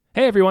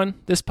Hey everyone,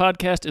 this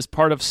podcast is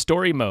part of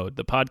Story Mode,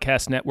 the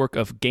podcast network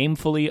of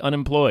Gamefully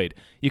Unemployed.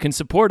 You can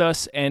support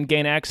us and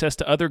gain access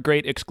to other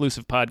great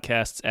exclusive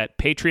podcasts at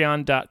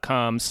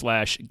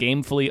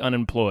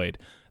patreon.com/gamefullyunemployed.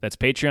 That's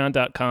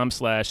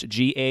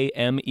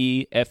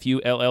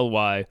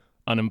patreon.com/GAMEFULLY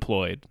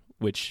unemployed,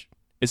 which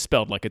is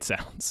spelled like it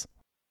sounds.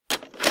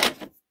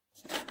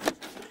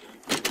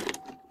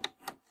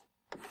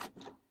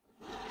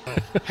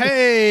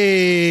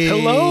 Hey!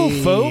 Hello,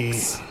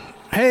 folks!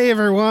 Hey,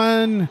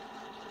 everyone!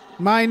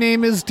 My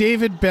name is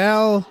David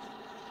Bell.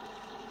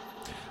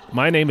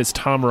 My name is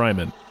Tom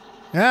Ryman.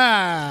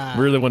 Ah!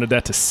 Really wanted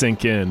that to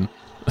sink in.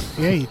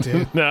 Yeah, you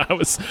did. No,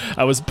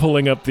 I was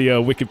pulling up the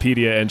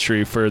Wikipedia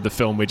entry for the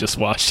film we just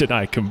watched, and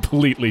I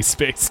completely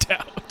spaced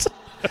out.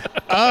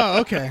 Oh,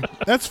 okay.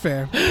 That's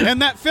fair.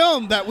 And that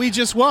film that we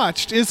just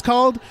watched is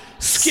called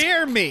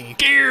Scare Me.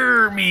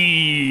 Scare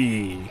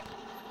Me!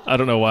 I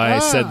don't know why I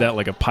said that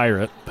like a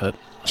pirate, but...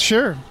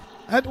 Sure.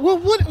 Well,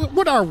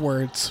 what are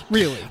words,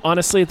 really?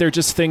 Honestly, they're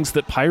just things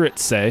that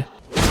pirates say.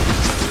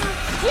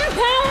 Your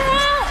power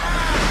out!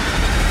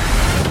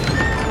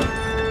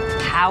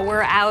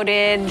 Power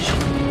outage.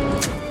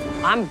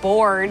 I'm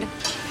bored.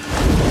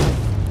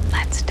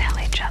 Let's tell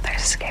each other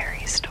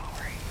scary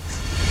stories.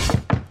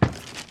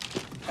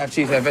 Half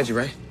cheese, half veggie,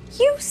 right?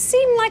 You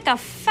seem like a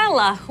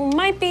fella who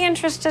might be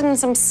interested in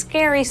some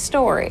scary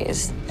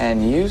stories.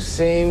 And you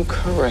seem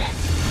correct.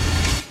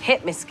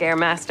 Hit me, Scare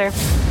Master.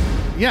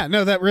 Yeah,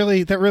 no, that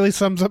really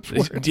sums up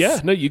words.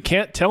 Yeah, no, you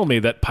can't tell me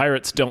that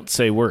pirates don't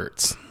say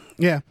words.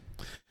 Yeah.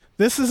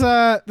 This is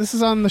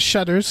on the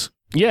Shutters.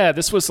 Yeah,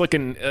 this was like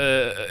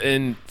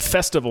an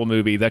festival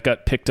movie that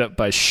got picked up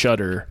by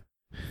Shudder.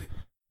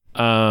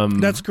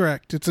 That's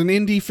correct. It's an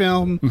indie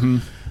film.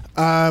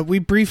 Mm-hmm. We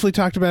briefly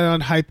talked about it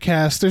on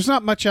Hypecast. There's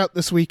not much out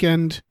this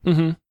weekend.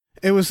 Mm-hmm.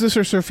 It was this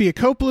or Sofia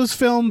Coppola's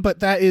film,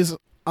 but that is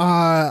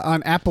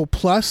on Apple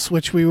Plus,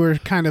 which we were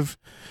kind of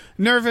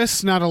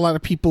nervous. Not a lot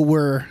of people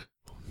were,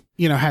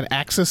 had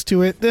access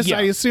to it. This, yeah.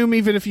 I assume,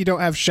 even if you don't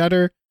have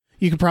Shudder,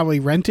 you can probably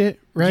rent it,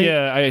 right?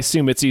 Yeah, I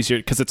assume it's easier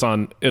because it's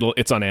on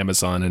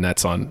Amazon and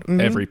that's on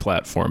every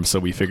platform. So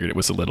we figured it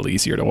was a little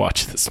easier to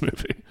watch this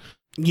movie.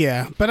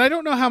 Yeah, but I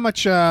don't know how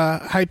much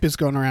hype is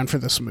going around for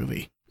this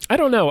movie. I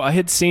don't know. I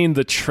had seen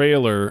the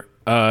trailer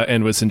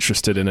and was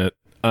interested in it.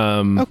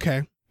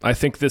 Okay. I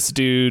think this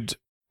dude,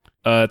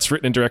 it's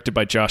written and directed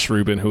by Josh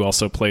Rubin, who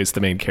also plays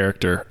the main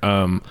character.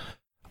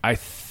 I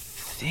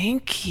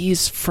think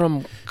he's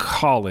from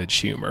College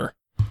Humor.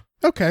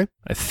 Okay.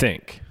 I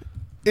think.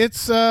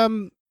 It's,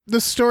 the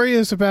story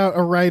is about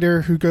a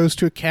writer who goes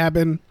to a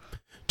cabin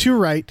to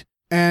write,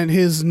 and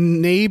his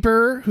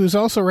neighbor, who's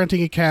also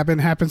renting a cabin,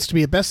 happens to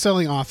be a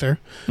best-selling author,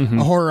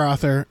 a horror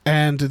author,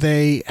 and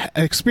they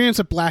experience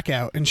a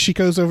blackout, and she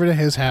goes over to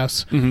his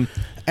house,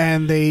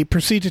 and they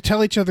proceed to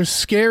tell each other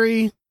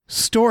scary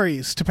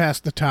stories to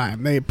pass the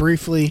time. They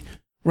briefly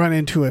run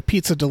into a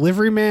pizza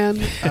delivery man,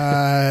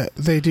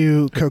 they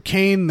do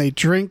cocaine, they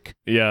drink.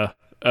 Yeah.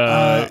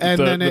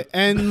 Then it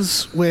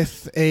ends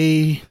with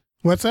a...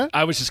 What's that?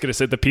 I was just going to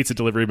say the pizza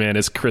delivery man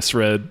is Chris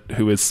Redd,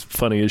 who is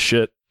funny as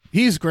shit.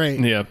 He's great.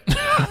 Yeah.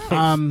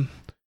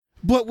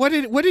 But what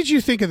did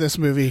you think of this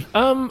movie?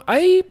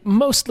 I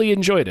mostly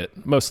enjoyed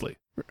it. Mostly.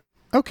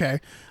 Okay.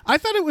 I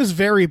thought it was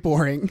very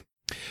boring.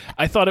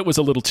 I thought it was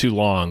a little too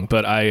long,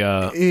 but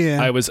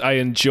I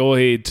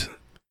enjoyed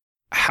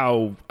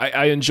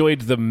I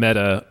enjoyed the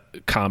meta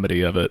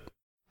comedy of it.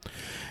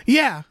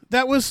 Yeah,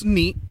 that was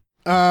neat.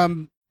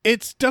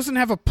 It doesn't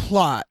have a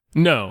plot.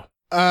 No.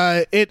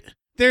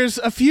 There's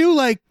a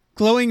few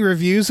glowing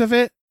reviews of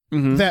it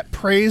that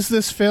praise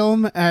this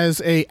film as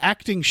a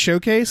acting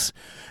showcase,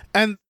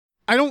 and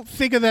I don't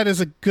think of that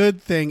as a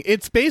good thing.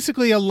 It's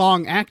basically a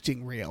long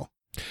acting reel.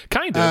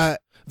 Kind of.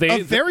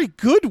 A very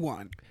good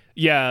one.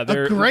 Yeah,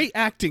 a great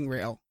acting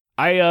reel.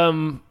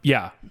 I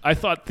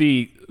thought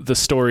the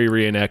story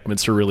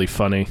reenactments were really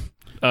funny.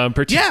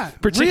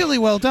 Really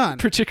well done.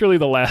 Particularly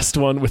the last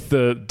one with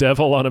the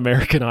devil on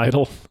American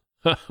Idol.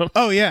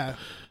 Oh yeah.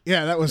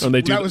 Yeah, that was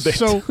they do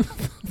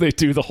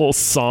the whole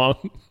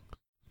song.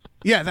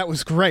 Yeah, that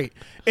was great.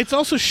 It's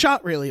also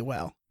shot really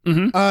well.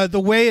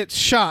 The way it's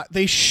shot,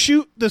 they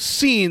shoot the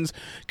scenes,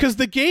 because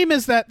the game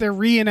is that they're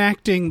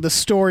reenacting the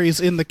stories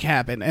in the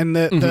cabin, and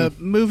the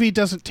movie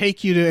doesn't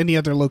take you to any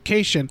other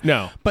location.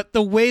 No. But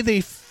the way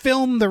they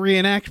film the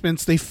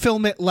reenactments, they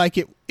film it like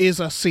it is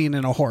a scene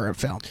in a horror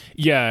film.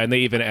 Yeah, and they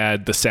even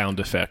add the sound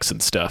effects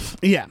and stuff.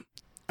 Yeah.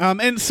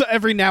 And so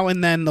every now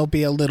and then there'll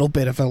be a little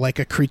bit of a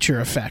creature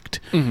effect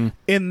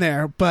in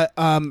there, but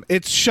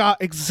it's shot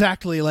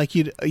exactly like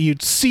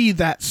you'd see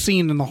that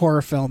scene in the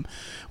horror film,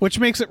 which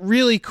makes it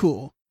really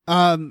cool.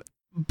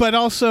 But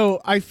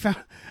also I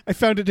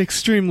found it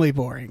extremely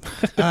boring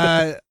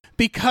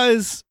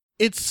because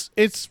it's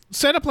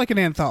set up like an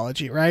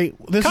anthology, right?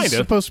 This is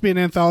supposed to be an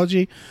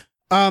anthology,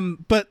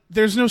 but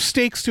there's no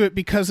stakes to it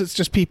because it's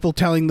just people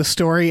telling the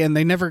story, and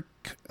they never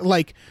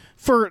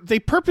they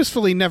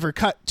purposefully never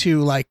cut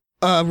to a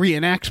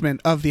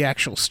reenactment of the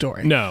actual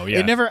story. No, yeah.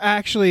 It never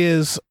actually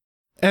is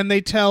And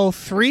they tell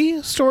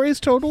 3 stories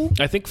total?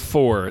 I think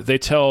 4.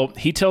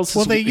 He tells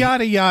Well, they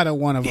yada yada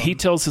one of them. He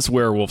tells his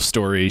werewolf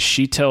story.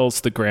 She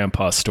tells the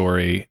grandpa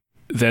story.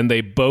 Then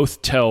they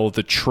both tell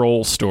the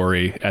troll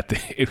story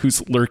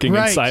who's lurking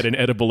inside an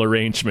edible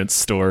arrangements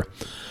store.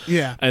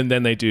 Yeah. And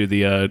then they do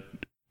the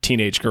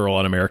teenage girl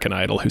on American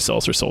Idol who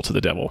sells her soul to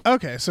the devil.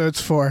 Okay, so it's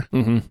 4.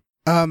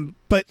 Mm-hmm.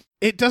 But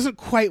it doesn't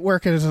quite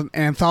work as an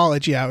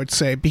anthology, I would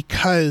say,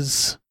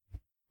 because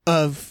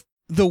of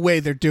the way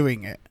they're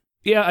doing it.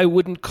 Yeah, I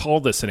wouldn't call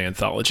this an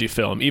anthology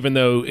film, even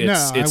though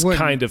it's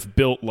kind of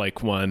built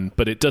like one,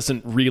 but it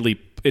doesn't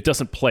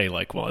play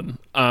like one.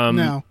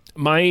 No.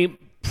 My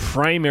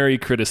primary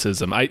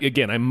criticism, I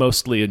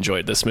mostly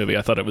enjoyed this movie.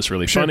 I thought it was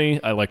really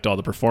funny. I liked all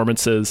the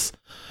performances.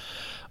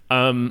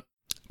 My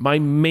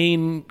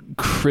main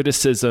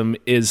criticism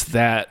is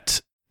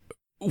that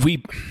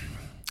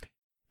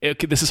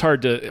this is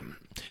hard to.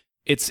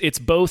 It's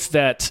both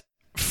that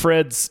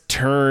Fred's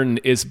turn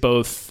is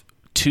both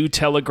too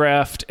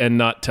telegraphed and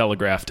not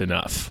telegraphed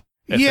enough.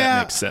 If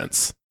that makes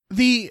sense.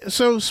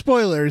 So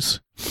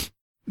spoilers.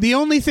 The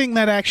only thing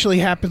that actually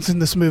happens in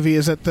this movie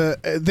is that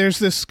there's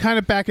this kind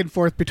of back and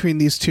forth between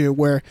these two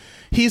where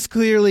he's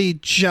clearly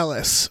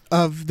jealous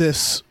of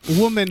this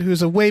woman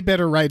who's a way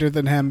better writer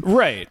than him.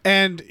 Right.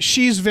 And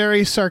she's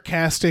very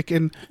sarcastic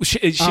and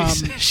she's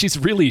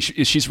really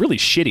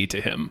shitty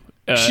to him.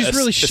 She's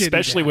really shitty,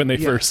 especially when they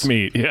first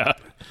meet. Yeah.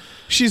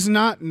 She's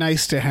not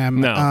nice to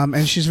him. No.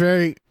 And she's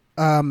very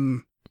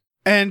there's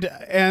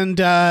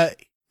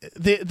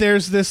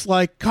this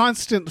like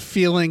constant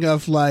feeling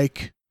of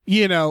like,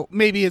 you know,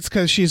 maybe it's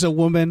because she's a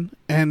woman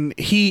and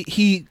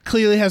he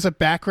clearly has a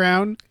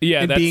background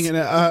in being an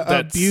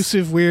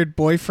abusive, weird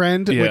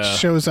boyfriend, which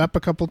shows up a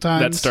couple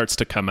times. That starts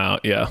to come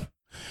out, yeah.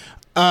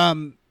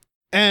 And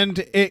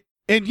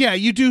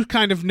you do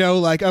kind of know,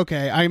 like,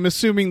 okay, I'm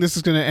assuming this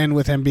is going to end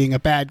with him being a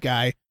bad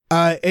guy.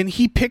 And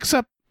she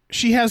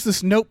has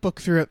this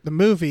notebook throughout the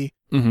movie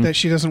that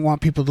she doesn't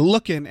want people to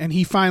look in, and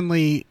he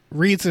finally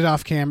reads it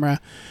off camera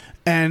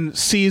and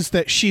sees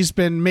that she's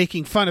been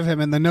making fun of him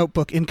in the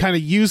notebook and kind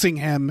of using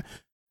him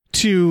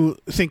to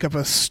think of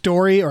a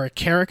story or a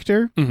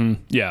character.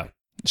 Mm-hmm. Yeah.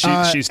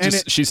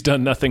 She's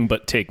done nothing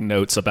but take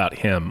notes about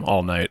him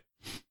all night.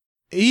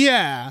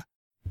 Yeah.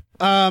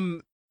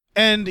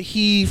 And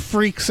he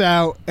freaks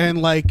out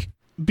and like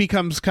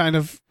becomes kind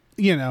of,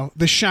 you know,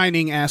 the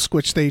Shining-esque,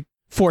 which they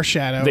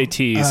foreshadow. They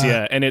tease,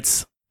 yeah. And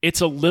it's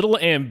a little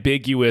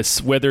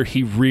ambiguous whether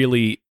he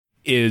really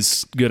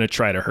is going to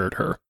try to hurt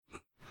her.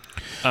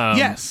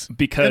 Yes,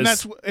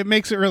 because it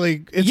makes it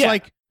really. It's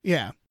like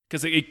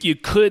because you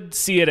could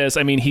see it as,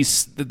 I mean,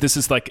 this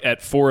is like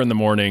at 4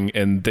 a.m.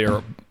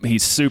 and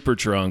he's super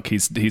drunk.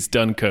 He's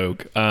done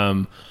coke.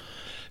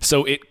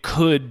 So it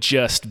could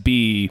just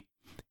be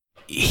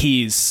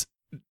he's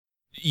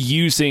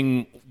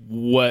using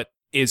what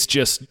is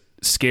just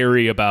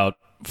scary about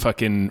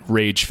fucking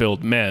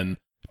rage-filled men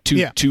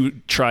to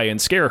try and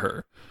scare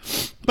her.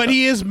 But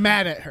he is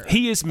mad at her.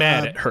 He is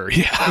mad at her.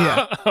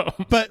 Yeah.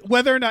 But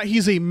whether or not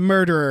he's a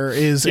murderer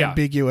is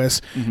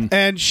ambiguous. Mm-hmm.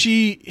 And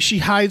she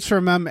hides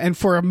from him, and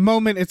for a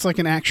moment it's like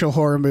an actual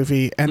horror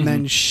movie, and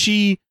then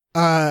she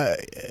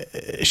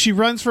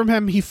runs from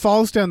him. He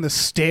falls down the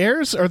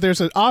stairs, or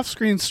there's an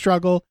off-screen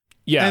struggle.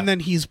 Yeah. And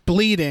then he's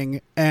bleeding,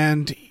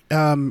 and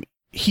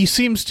he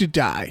seems to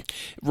die.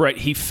 Right.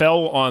 He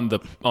fell on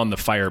the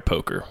fire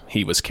poker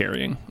he was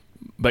carrying.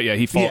 But yeah,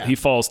 he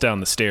falls down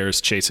the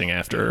stairs chasing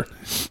after her.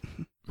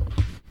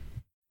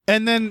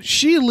 And then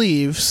she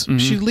leaves. Mm-hmm.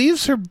 She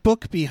leaves her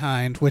book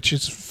behind, which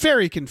is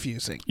very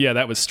confusing. Yeah,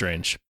 that was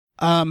strange.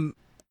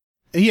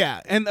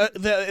 Yeah, and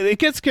it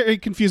gets very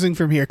confusing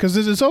from here because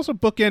it is also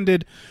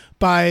bookended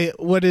by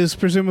what is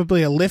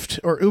presumably a Lyft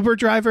or Uber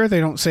driver. They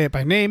don't say it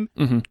by name.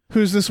 Mm-hmm.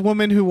 Who's this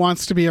woman who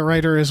wants to be a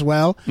writer as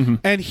well,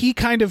 and he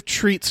kind of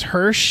treats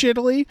her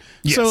shittily.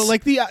 Yes. So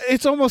like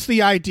it's almost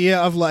the idea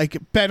of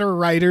like better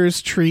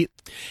writers treat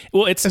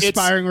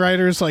aspiring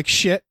writers like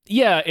shit.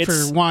 Yeah,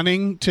 for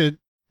wanting to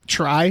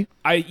try.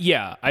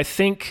 I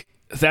think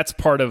that's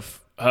part of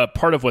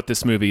what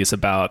this movie is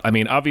about. I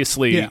mean,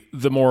 obviously,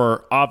 the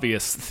more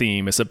obvious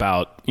theme is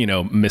about, you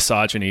know,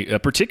 misogyny,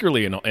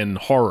 particularly in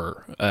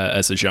horror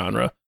as a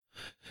genre.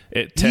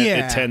 It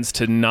tends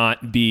to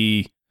not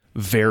be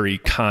very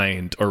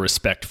kind or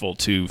respectful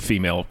to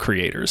female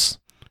creators.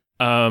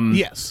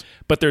 Yes.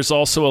 But there's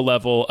also a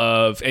level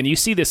of, and you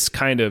see this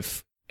kind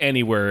of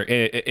anywhere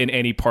in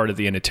any part of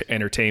the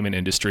entertainment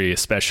industry,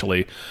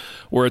 especially,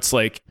 where it's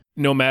like,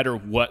 no matter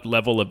what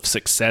level of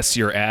success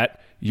you're at,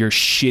 you're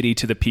shitty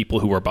to the people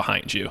who are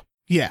behind you.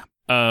 Yeah.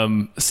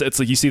 So it's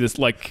like you see this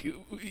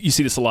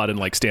a lot in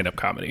like stand-up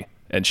comedy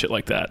and shit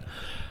like that.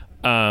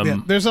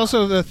 There's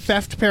also the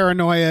theft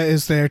paranoia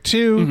is there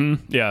too.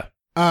 Mm-hmm, yeah.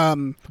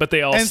 But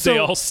they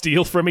all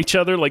steal from each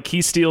other. Like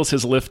he steals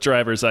his Lyft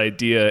driver's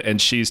idea,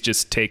 and she's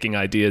just taking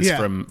ideas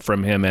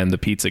from him and the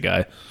pizza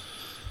guy.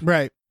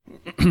 Right.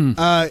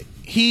 So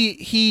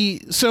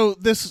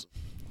this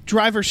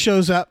driver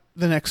shows up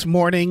the next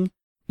morning.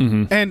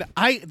 Mm-hmm. And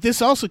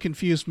this also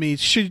confused me.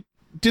 She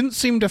didn't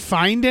seem to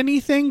find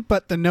anything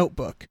but the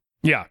notebook.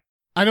 Yeah.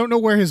 I don't know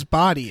where his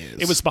body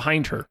is. It was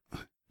behind her.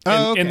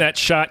 Oh, okay. In that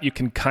shot, you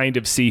can kind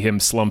of see him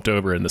slumped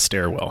over in the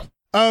stairwell.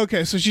 Oh,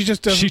 okay, so she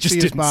just doesn't She just see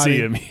his didn't body. see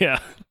him. Yeah.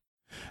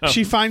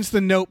 She finds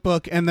the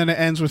notebook, and then it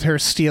ends with her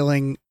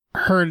stealing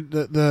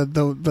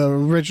the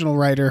original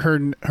writer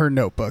her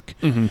notebook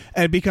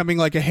and becoming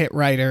like a hit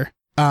writer.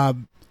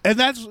 And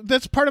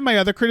that's part of my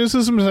other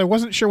criticism is I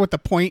wasn't sure what the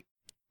point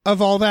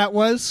of all that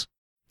was.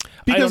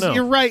 Because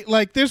you're right,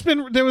 like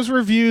there was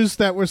reviews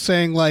that were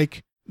saying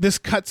like this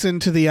cuts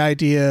into the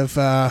idea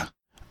of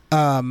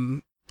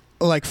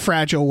like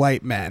fragile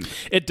white men.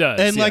 It does.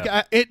 And yeah.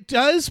 like it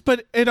does,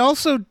 but it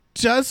also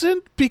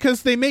doesn't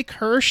because they make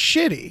her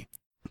shitty.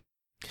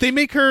 They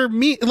make her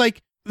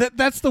like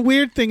that's the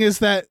weird thing is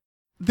that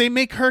they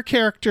make her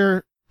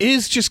character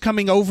is just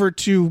coming over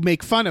to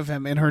make fun of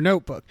him in her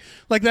notebook.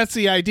 Like that's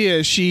the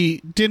idea.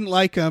 She didn't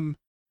like him.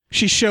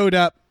 She showed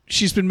up.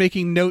 She's been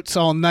making notes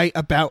all night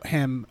about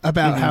him,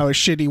 about how a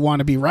shitty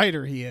wannabe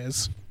writer he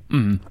is.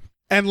 Mm-hmm.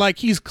 And like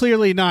he's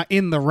clearly not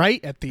in the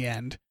right at the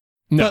end.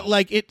 No. But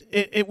like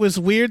it was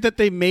weird that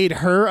they made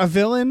her a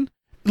villain.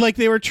 Like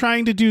they were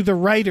trying to do the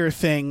writer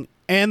thing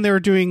and they were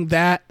doing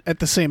that at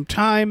the same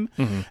time.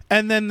 Mm-hmm.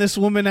 And then this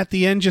woman at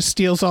the end just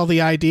steals all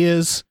the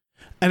ideas.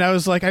 And I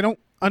was like, I don't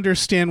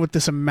understand what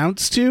this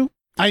amounts to.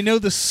 I know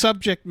the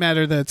subject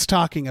matter that it's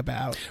talking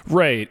about.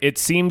 Right. It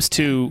seems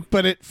to...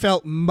 But it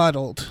felt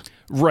muddled.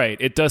 Right.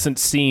 It doesn't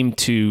seem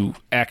to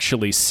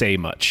actually say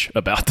much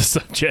about the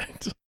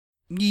subject.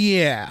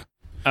 Yeah.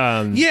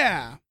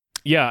 Yeah.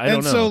 Yeah, I don't know.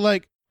 And so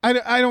like, I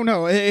don't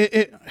know.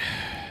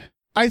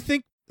 I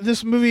think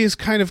this movie is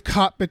kind of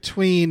caught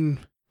between,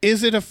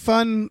 is it a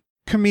fun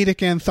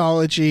comedic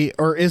anthology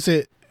or is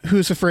it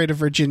Who's Afraid of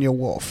Virginia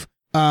Woolf?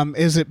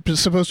 Is it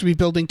supposed to be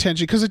building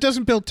tension? Because it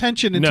doesn't build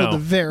tension until the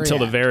very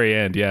end. The very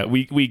end, yeah.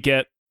 We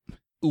get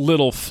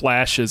little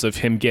flashes of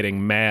him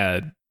getting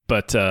mad,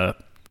 but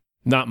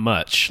not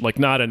much. Like,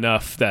 not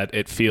enough that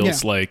it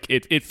feels like...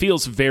 It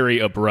feels very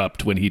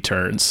abrupt when he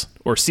turns,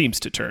 or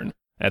seems to turn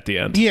at the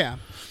end. Yeah.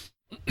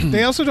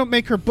 They also don't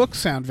make her book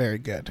sound very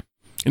good.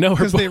 No,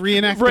 because they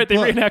reenact right, the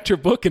book. They reenact her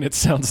book and it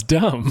sounds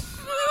dumb.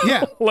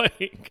 Yeah.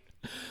 Like,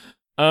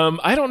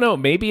 I don't know.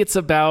 Maybe it's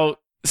about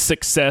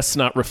success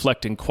not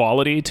reflecting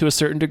quality to a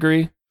certain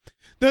degree.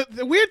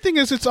 The weird thing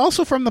is it's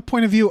also from the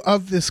point of view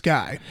of this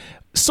guy.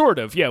 Sort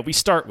of, yeah. We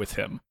start with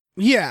him.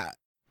 Yeah.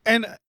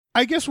 And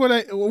I guess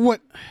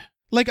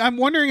I'm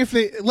wondering if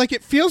they, like,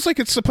 it feels like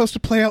it's supposed to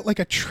play out like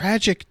a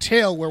tragic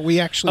tale where we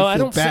actually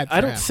feel bad for him.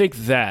 I don't think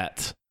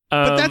that.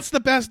 But that's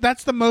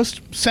the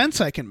most sense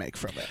I can make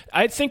from it.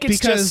 I think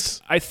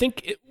it's I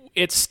think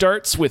it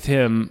starts with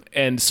him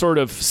and sort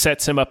of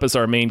sets him up as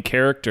our main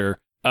character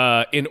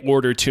in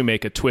order to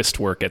make a twist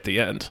work at the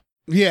end.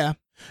 Yeah.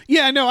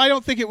 Yeah, no, I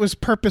don't think it was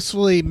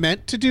purposefully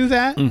meant to do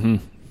that. Mm-hmm.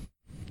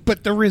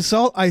 But the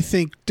result, I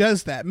think,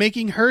 does that.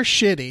 Making her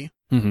shitty.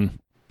 Mm-hmm.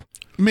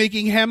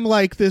 Making him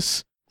like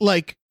this,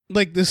 like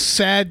this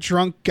sad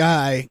drunk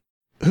guy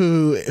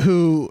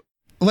who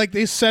like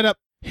they set up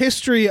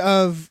history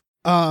of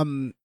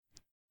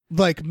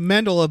like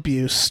mental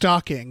abuse,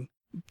 stalking.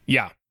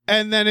 Yeah.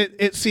 And then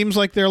it seems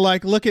like they're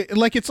like,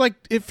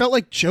 it felt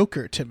like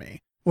Joker to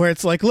me, where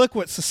it's like, look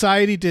what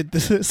society did to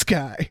this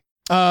guy.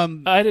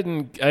 I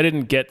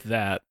didn't get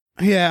that.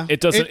 Yeah. It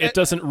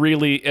doesn't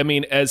really, I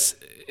mean,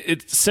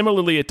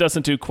 similarly, it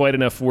doesn't do quite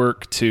enough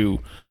work to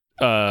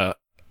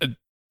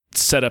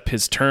set up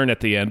his turn at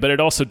the end, but it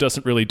also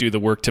doesn't really do the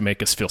work to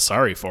make us feel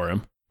sorry for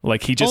him.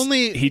 Like he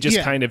just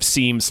kind of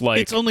seems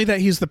like it's only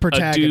that he's the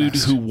protagonist,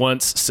 a dude who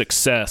wants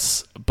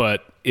success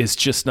but is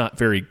just not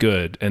very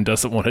good and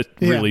doesn't want to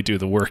really do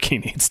the work he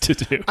needs to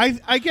do.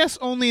 I guess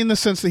only in the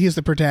sense that he's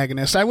the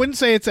protagonist. I wouldn't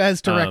say it's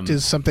as direct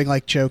as something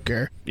like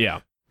Joker. Yeah,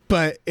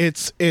 but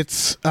it's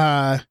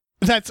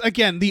that's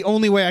again the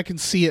only way I can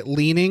see it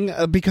leaning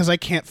because I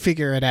can't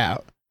figure it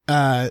out.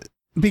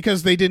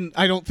 Because I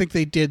don't think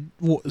they did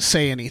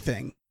say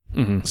anything.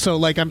 Mm-hmm. So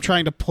like I'm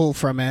trying to pull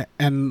from it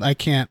and I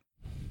can't.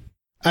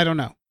 I don't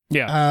know.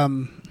 Yeah.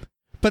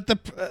 But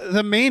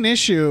the main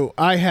issue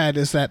I had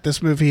is that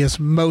this movie is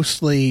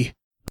mostly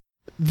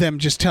them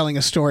just telling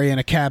a story in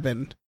a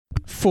cabin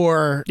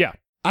for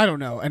I don't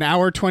know, an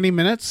hour 20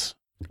 minutes.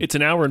 It's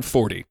an hour and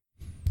 40.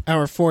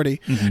 Hour 40.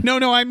 Mm-hmm.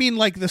 No, I mean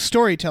like the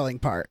storytelling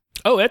part.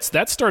 Oh,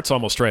 that starts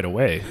almost right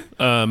away.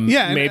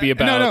 Maybe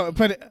about no,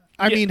 but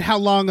I mean, how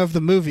long of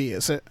the movie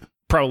is it?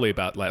 Probably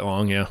about that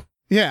long. Yeah.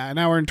 Yeah, an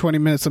hour and 20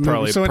 minutes of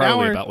movie. So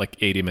probably about like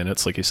 80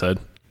 minutes, like you said.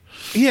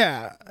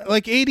 Yeah,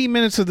 like 80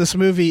 minutes of this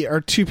movie are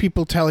two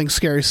people telling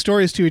scary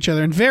stories to each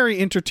other in very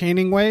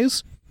entertaining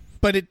ways,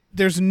 but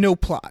there's no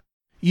plot.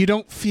 You're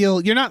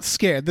not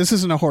scared. This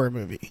isn't a horror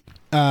movie.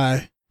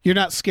 You're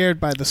not scared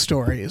by the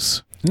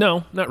stories.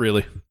 No, not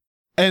really.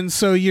 And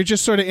so you're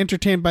just sort of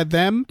entertained by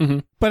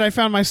them, but I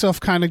found myself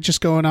kind of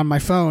just going on my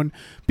phone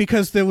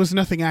because there was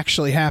nothing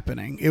actually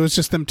happening. It was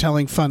just them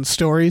telling fun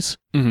stories.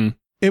 Mm-hmm.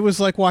 It was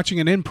like watching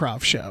an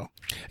improv show.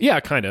 Yeah,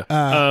 kind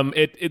of.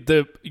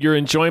 Your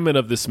enjoyment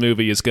of this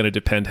movie is going to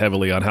depend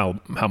heavily on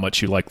how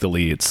much you like the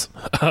leads.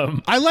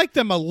 I like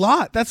them a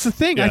lot. That's the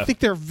thing. Yeah. I think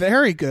they're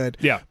very good.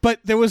 Yeah. But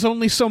there was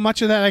only so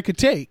much of that I could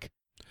take.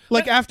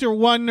 Like after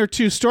one or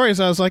two stories,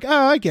 I was like,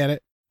 oh, I get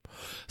it.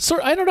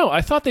 So I don't know.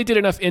 I thought they did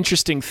enough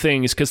interesting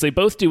things because they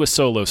both do a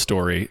solo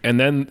story, and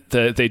then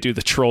they do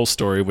the troll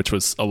story, which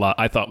was a lot.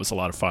 I thought was a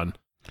lot of fun.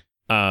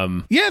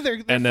 Yeah,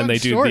 they're and then fun they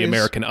do stories. the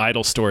American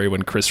Idol story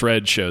when Chris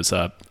Redd shows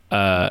up,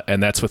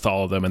 and that's with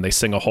all of them, and they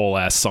sing a whole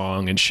ass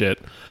song and shit.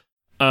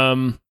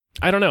 I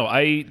don't know.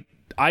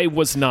 I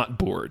was not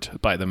bored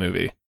by the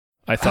movie.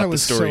 I thought the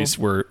stories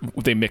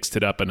they mixed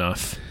it up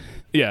enough.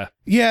 Yeah.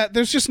 Yeah,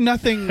 there's just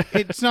nothing.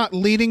 It's not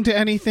leading to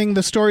anything.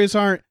 The stories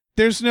aren't.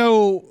 There's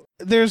no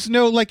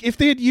like if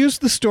they had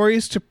used the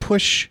stories to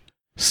push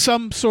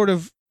some sort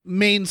of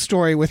main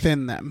story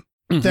within them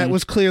that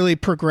was clearly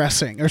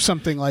progressing or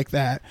something like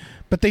that.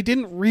 But they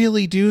didn't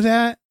really do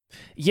that.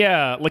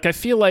 Yeah, like I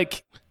feel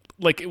like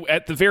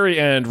at the very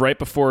end, right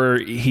before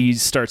he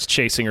starts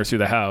chasing her through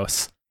the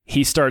house,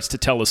 he starts to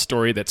tell a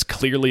story that's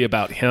clearly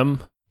about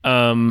him.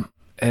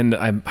 And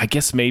I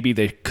guess maybe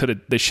they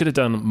should have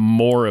done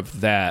more of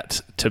that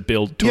to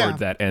build toward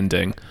that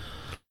ending.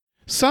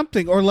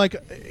 Something, or like,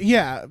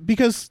 yeah,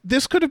 because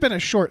this could have been a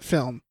short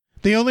film.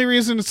 The only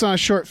reason it's not a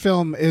short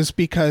film is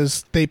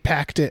because they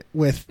packed it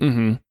with,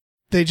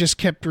 they just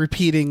kept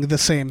repeating the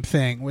same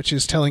thing, which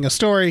is telling a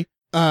story.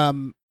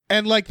 And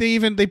like they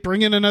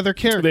bring in another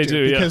character they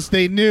do, because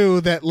they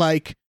knew that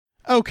like,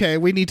 okay,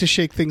 we need to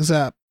shake things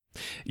up.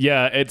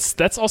 Yeah,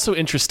 that's also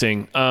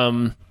interesting.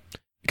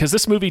 Because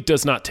this movie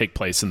does not take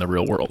place in the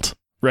real world,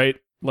 right?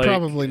 Like,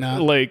 probably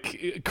not.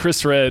 Like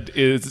Chris Redd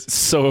is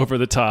so over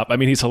the top. I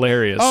mean, he's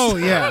hilarious. Oh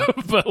yeah,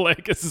 but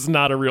like this is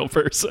not a real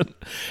person.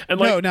 And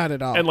like, no, not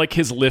at all. And like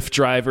his Lyft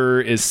driver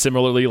is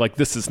similarly like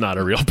this is not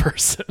a real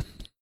person.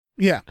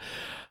 Yeah.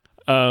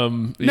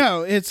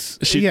 No, it's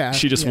she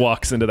just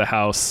walks into the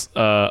house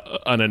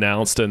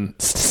unannounced and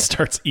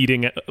starts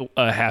eating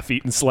a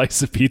half-eaten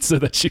slice of pizza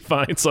that she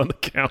finds on the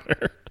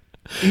counter.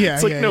 Yeah,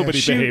 it's like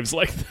nobody behaves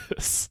like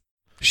this.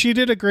 She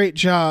did a great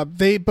job.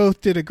 They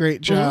both did a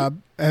great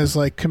job as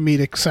like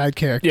comedic side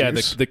characters. Yeah,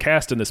 the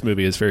cast in this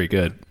movie is very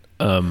good.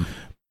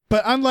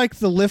 But unlike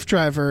the Lyft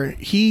driver,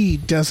 he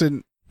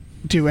doesn't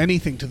do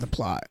anything to the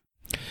plot.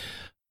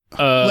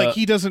 Like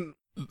he doesn't.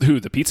 Who,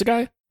 the pizza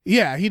guy?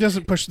 Yeah, he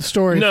doesn't push the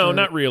story. No,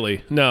 not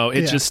really. No,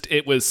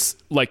 it was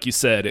like you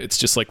said. It's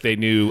just like they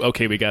knew.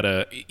 Okay,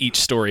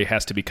 each story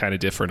has to be kind of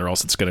different, or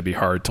else it's going to be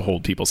hard to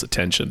hold people's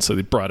attention. So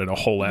they brought in a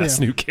whole ass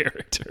new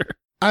character.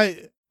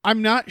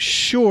 I'm not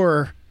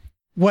sure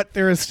what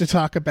there is to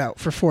talk about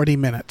for 40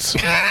 minutes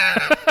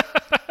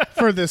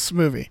for this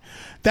movie.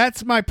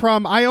 That's my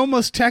problem. I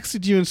almost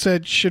texted you and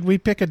said, should we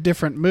pick a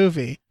different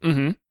movie?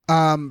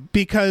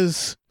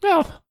 Because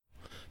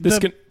this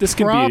can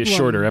be a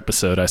shorter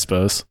episode, I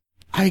suppose.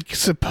 I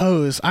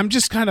suppose. I'm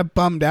just kind of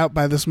bummed out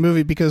by this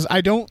movie because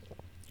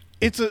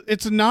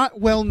it's a not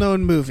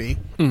well-known movie.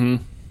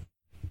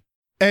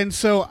 And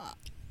so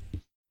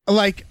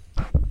like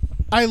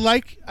I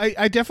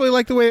definitely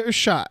like the way it was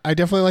shot. I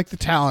definitely like the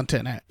talent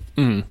in it.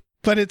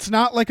 But it's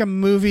not like a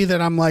movie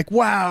that I'm like,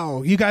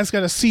 wow, you guys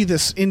got to see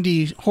this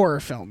indie horror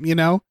film, you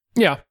know?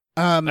 Yeah.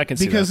 I can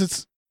see because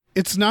that.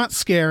 it's not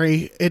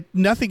scary.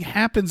 Nothing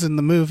happens in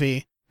the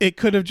movie. It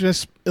could have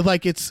just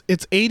like it's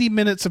 80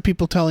 minutes of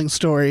people telling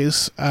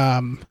stories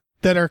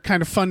that are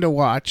kind of fun to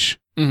watch.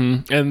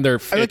 And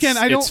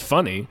it's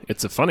funny.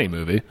 It's a funny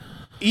movie.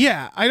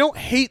 Yeah, I don't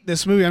hate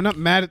this movie. I'm not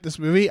mad at this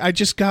movie. I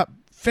just got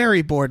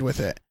very bored with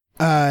it.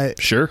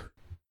 Sure.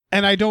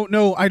 And I don't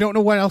know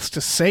what else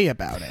to say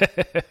about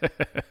it.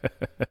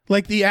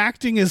 Like the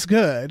acting is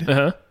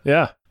good.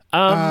 Yeah.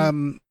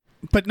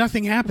 But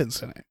nothing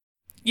happens in it.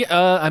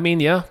 Yeah, I mean,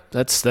 yeah,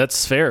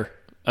 that's fair.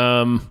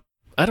 I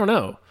don't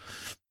know.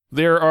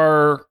 There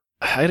are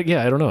I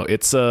don't know.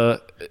 It's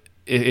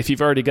if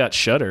you've already got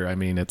Shudder, I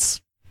mean,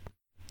 it's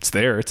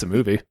there. It's a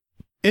movie.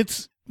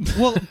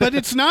 But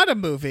it's not a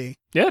movie.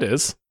 Yeah, it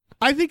is.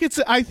 I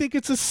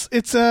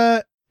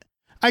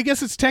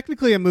guess it's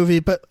technically a movie,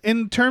 but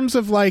in terms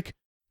of like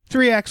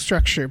 3-act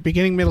structure,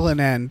 beginning, middle,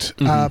 and end,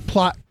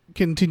 plot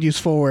continues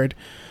forward.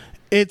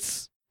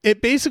 It's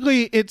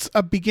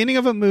a beginning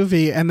of a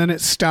movie, and then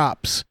it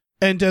stops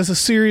and does a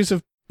series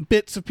of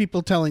bits of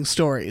people telling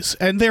stories,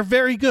 and they're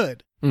very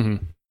good.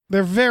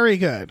 They're very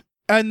good.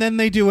 And then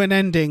they do an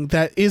ending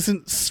that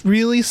isn't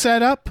really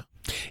set up.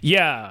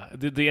 Yeah,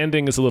 the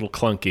ending is a little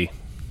clunky.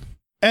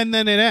 And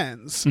then it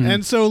ends.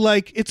 And so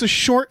like it's a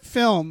short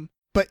film,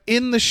 but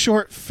in the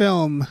short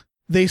film,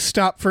 they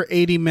stop for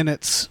 80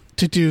 minutes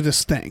to do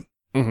this thing.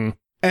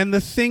 And the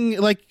thing,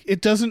 like,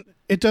 it doesn't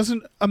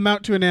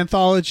amount to an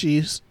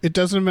anthology. It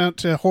doesn't amount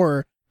to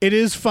horror. It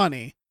is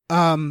funny.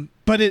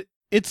 But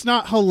it's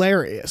not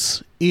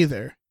hilarious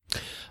either.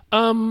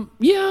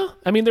 Yeah.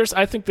 I mean,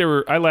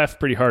 I laughed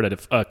pretty hard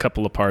at a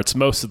couple of parts.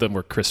 Most of them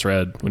were Chris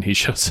Redd when he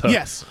shows up.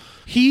 Yes.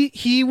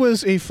 He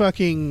was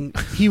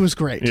he was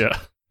great. Yeah.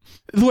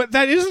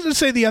 That isn't to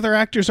say the other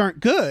actors aren't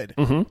good,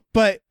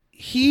 but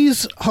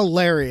he's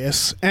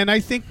hilarious, and I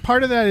think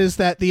part of that is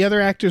that the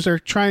other actors are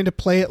trying to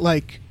play it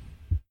like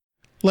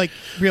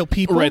real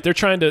people. Right, they're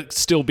trying to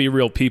still be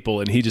real people,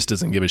 and he just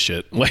doesn't give a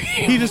shit. Like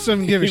He just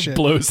doesn't give a he shit.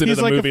 blows into He's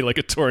the like movie like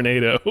a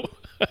tornado.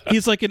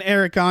 He's like an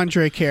Eric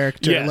Andre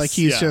character. Yes, Like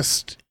he's yeah.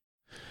 just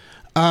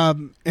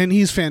and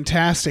he's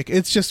fantastic.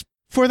 It's just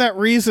for that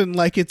reason,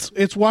 like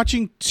it's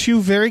watching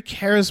two very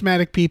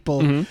charismatic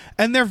people,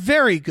 and they're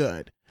very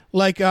good.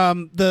 Like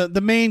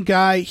the main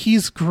guy,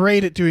 he's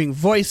great at doing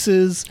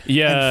voices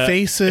and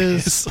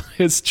faces.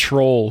 His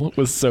troll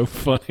was so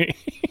funny.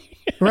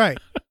 Right.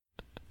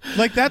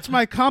 Like that's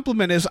my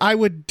compliment is I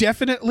would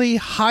definitely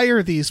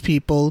hire these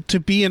people to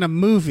be in a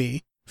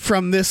movie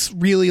from this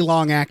really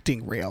long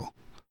acting reel.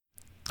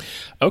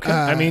 Okay,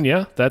 I mean,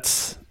 yeah,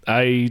 that's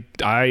I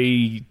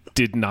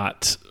did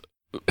not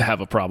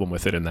have a problem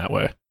with it in that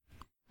way.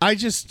 I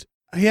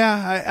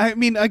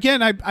mean,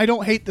 again, I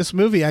don't hate this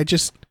movie. I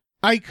just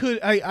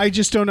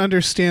don't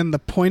understand the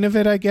point of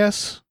it, I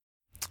guess.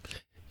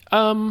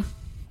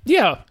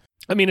 Yeah,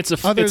 I mean, it's a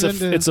fun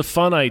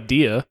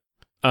idea.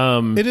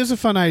 It is a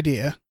fun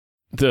idea.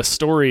 The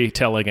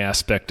storytelling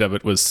aspect of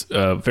it was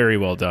very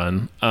well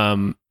done.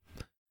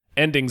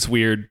 Ending's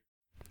weird.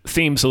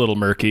 Theme's a little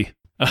murky.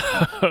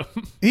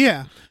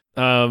 Yeah.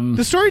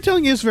 The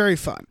storytelling is very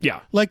fun.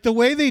 Yeah. Like the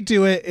way they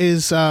do it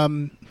is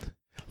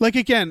like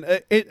again,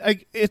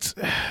 it's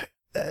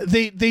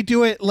they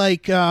do it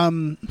like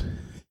when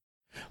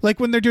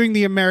they're doing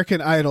the American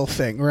Idol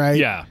thing, right?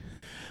 Yeah.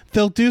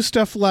 They'll do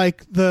stuff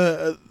like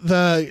the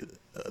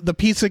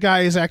pizza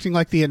guy is acting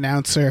like the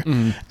announcer,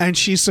 and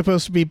she's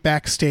supposed to be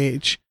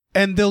backstage,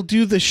 and they'll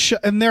do the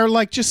and they're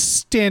like just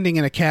standing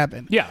in a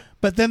cabin. Yeah.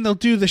 But then they'll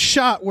do the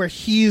shot where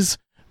he's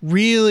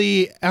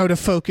really out of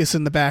focus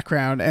in the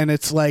background, and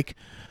it's like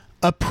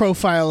a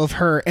profile of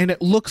her, and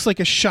it looks like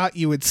a shot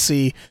you would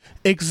see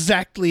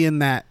exactly in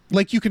that.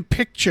 Like you can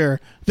picture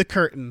the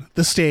curtain,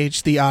 the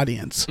stage, the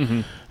audience.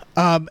 And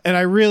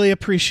I really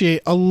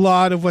appreciate a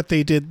lot of what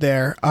they did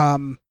there.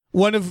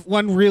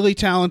 One really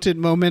talented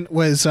moment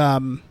was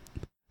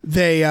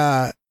they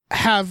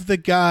have the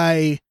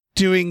guy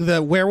doing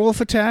the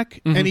werewolf attack,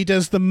 and he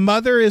does the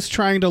mother is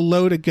trying to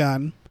load a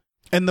gun,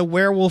 and the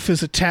werewolf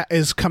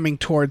is coming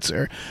towards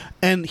her,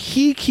 and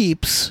he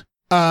keeps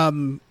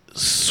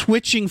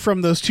switching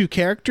from those two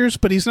characters,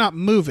 but he's not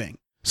moving.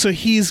 So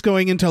he's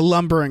going into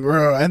lumbering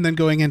and then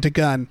going into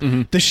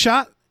gun. The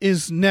shot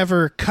is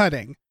never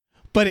cutting,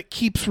 but it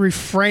keeps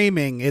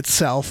reframing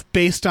itself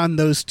based on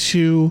those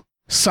two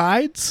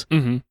sides,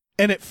 and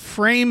it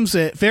frames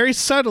it very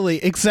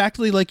subtly,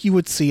 exactly like you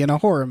would see in a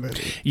horror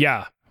movie.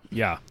 Yeah.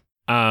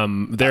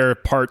 There are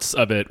parts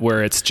of it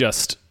where it's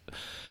just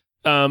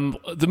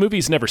the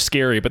movie's never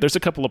scary, but there's a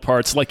couple of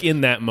parts like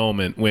in that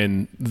moment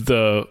when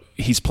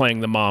he's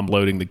playing the mom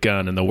loading the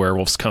gun and the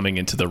werewolf's coming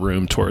into the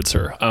room towards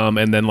her,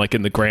 and then like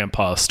in the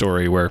grandpa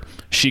story where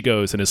she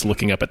goes and is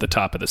looking up at the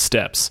top of the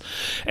steps,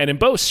 and in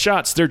both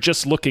shots they're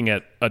just looking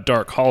at a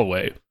dark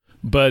hallway.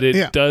 But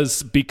it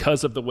does,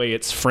 because of the way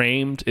it's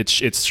framed,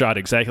 it's shot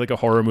exactly like a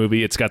horror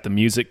movie. It's got the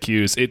music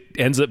cues. It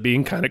ends up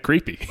being kind of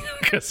creepy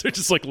because they're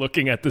just like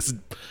looking at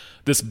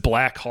this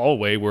black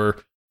hallway where,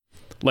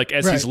 like,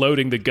 as he's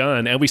loading the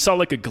gun, and we saw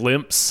like a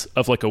glimpse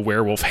of like a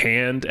werewolf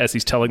hand as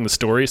he's telling the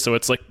story. So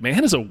it's like,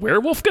 man, is a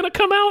werewolf gonna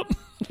come out?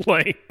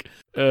 Like,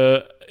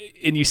 and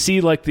you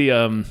see like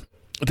the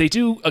they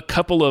do a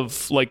couple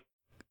of like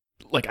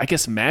I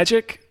guess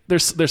magic.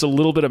 There's a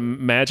little bit of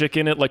magic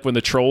in it, like when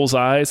the troll's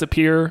eyes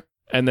appear.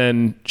 And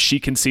then she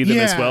can see them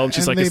as well. And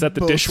she's like, is that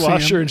the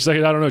dishwasher? And she's like,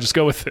 I don't know, just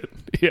go with it.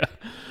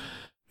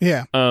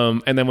 Yeah.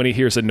 And then when he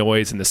hears a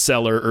noise in the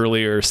cellar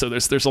earlier. So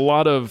there's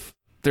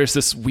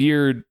this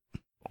weird,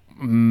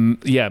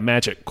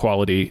 magic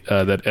quality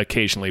that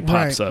occasionally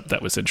pops up.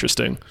 That was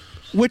interesting.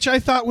 Which I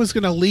thought was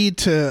going to lead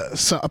to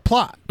a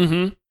plot.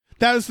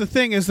 That was the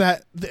thing, is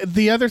that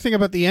the other thing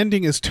about the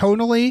ending is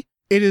tonally,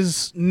 it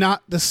is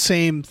not the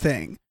same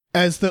thing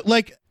as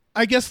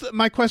I guess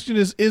my question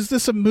is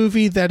this a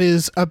movie that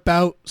is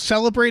about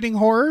celebrating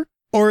horror,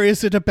 or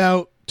is it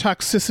about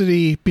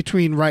toxicity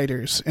between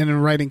writers and a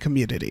writing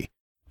community?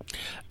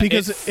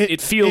 Because it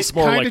feels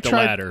more like the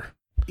latter.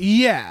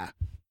 Yeah.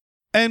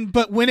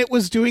 But when it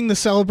was doing the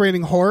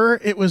celebrating horror,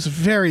 it was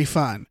very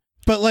fun.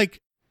 But like,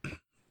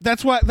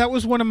 that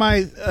was one of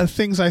my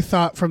things I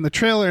thought from the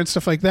trailer and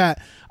stuff like that.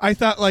 I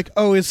thought like,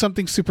 oh, is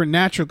something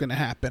supernatural going to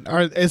happen?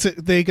 Or is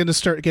they going to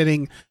start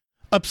getting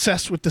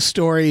obsessed with the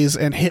stories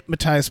and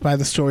hypnotized by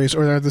the stories,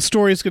 or are the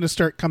stories going to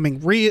start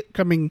becoming real?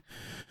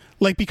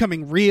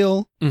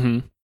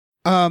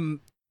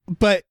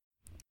 But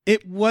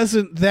it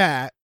wasn't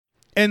that.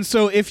 And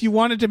so if you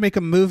wanted to make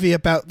a movie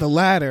about the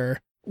latter,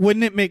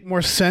 wouldn't it make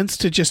more sense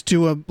to just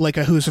do a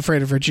Who's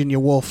Afraid of Virginia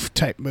Woolf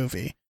type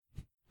movie,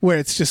 where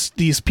it's just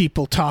these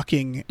people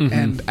talking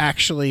and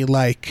actually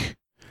like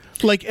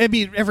I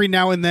mean, every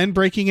now and then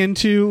breaking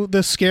into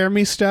the scare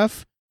me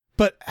stuff,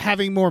 but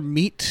having more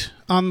meat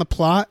on the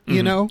plot,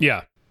 you know?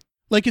 Yeah.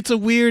 Like it's a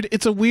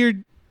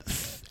weird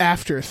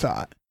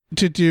afterthought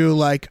to do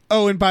like,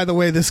 oh, and by the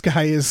way, this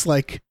guy is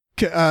like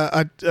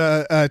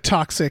a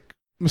toxic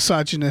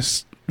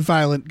misogynist,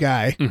 violent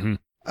guy.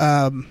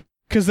 Mm-hmm.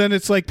 Because then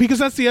it's like, because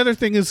that's the other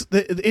thing is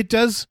that it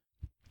does.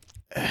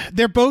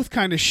 They're both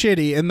kind of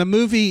shitty, and the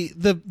movie,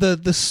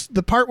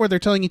 the part where they're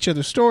telling each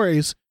other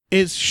stories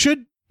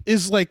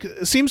is like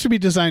seems to be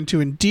designed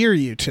to endear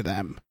you to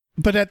them,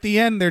 but at the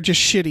end they're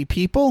just shitty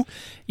people.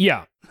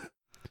 Yeah.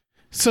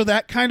 So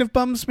that kind of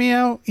bums me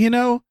out, you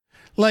know?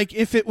 Like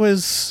if it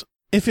was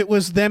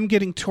them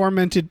getting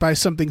tormented by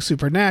something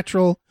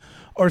supernatural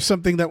or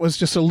something that was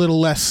just a little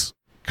less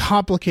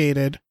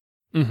complicated,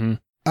 Mm-hmm.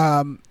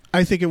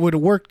 I think it would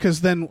have worked,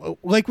 because then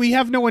like we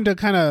have no one to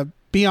kind of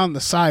be on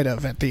the side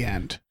of at the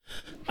end.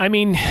 I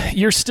mean,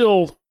 you're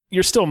still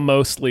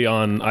mostly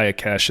on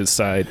Ayakash's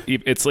side.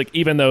 It's like,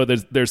 even though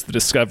there's the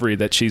discovery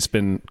that she's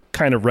been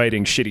kind of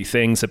writing shitty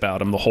things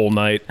about him the whole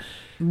night.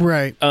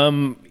 Right.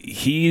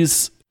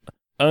 He's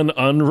an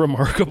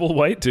unremarkable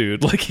white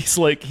dude. Like he's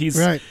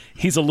right.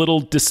 he's a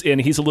little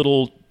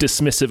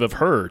dismissive of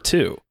her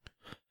too.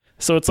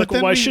 So it's like,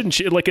 well, why shouldn't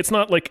she? Like, it's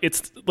not like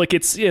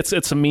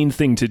it's a mean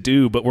thing to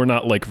do, but we're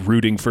not like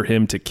rooting for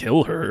him to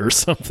kill her or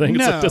something.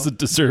 No. It's like, doesn't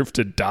deserve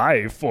to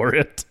die for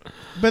it.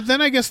 But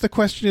then I guess the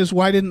question is,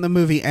 why didn't the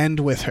movie end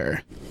with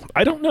her?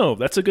 I don't know.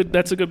 That's a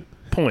good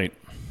point.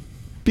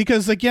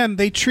 Because again,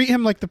 they treat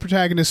him like the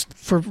protagonist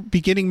for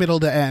beginning, middle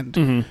to end.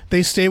 Mm-hmm.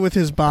 They stay with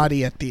his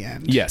body at the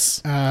end.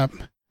 Yes.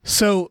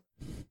 So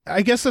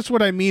I guess that's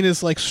what I mean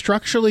is, like,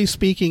 structurally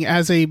speaking,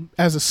 as a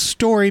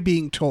story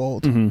being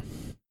told, Mm-hmm.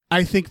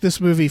 I think this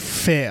movie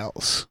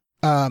fails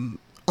a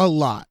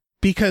lot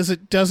because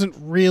it doesn't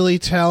really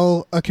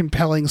tell a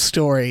compelling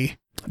story.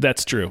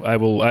 That's true. I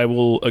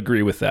will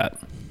agree with that.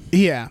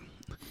 Yeah.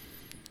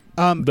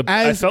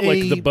 I felt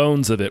like the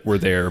bones of it were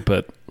there,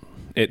 but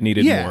it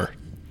needed more.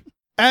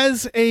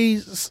 As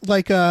a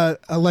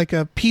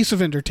piece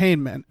of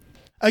entertainment.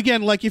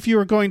 Again, like if you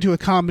were going to a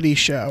comedy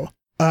show,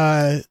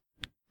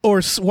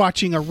 or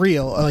watching a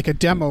reel, like a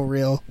demo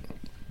reel,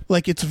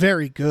 like it's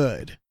very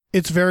good.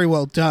 It's very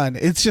well done.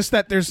 It's just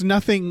that there's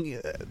nothing.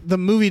 The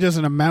movie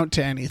doesn't amount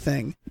to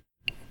anything,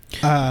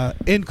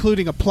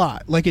 including a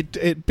plot. Like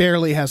it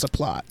barely has a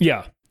plot.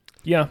 Yeah.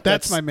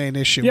 That's my main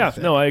issue. Yeah, with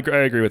it. no, I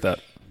agree with that.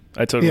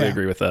 I totally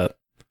agree with that.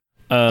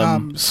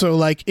 So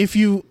like, if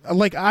you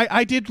like,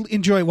 I did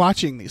enjoy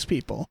watching these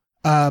people.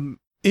 I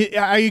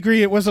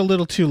agree, it was a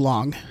little too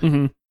long.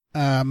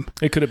 Mm-hmm.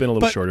 It could have been a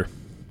little shorter.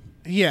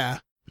 Yeah.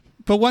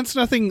 But once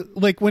nothing,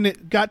 like when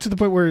it got to the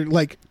point where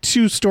like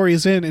 2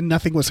 stories in and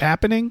nothing was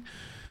happening,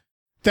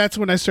 that's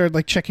when I started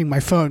like checking my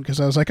phone,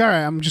 because I was like, all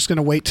right, I'm just going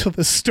to wait till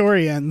the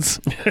story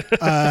ends.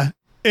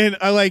 And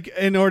I like,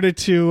 in order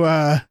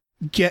to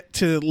get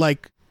to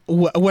like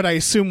what I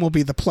assume will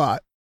be the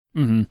plot.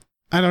 Mm-hmm.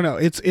 I don't know.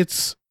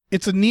 It's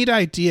a neat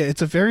idea.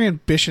 It's a very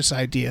ambitious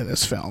idea,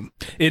 this film.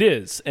 It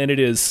is. And it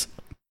is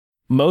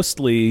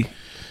mostly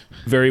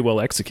very well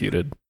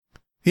executed.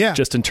 Yeah.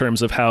 Just in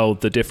terms of how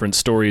the different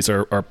stories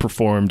are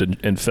performed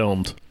and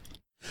filmed.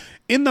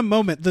 In the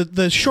moment,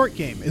 the short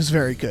game is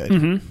very good.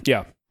 Mm-hmm.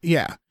 Yeah.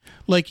 Yeah.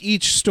 Like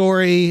each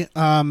story,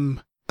 all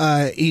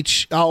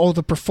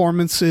the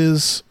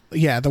performances,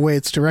 the way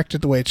it's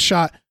directed, the way it's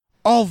shot,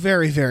 all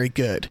very, very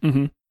good.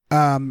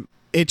 Mm-hmm.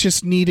 It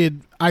just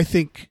needed, I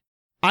think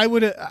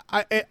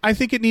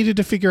it needed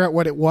to figure out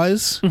what it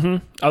was.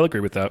 Mm-hmm. I'll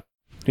agree with that.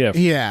 Yeah.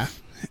 Yeah.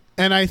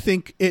 And I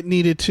think it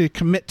needed to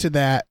commit to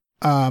that,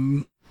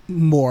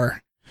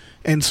 more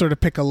and sort of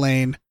pick a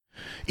lane.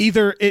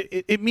 Either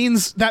it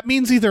means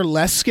either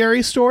less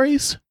scary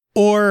stories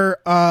or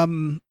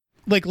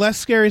like less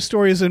scary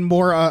stories and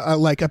more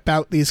like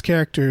about these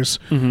characters,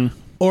 mm-hmm.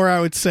 or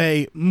I would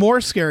say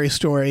more scary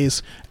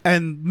stories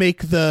and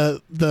make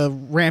the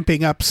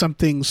ramping up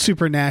something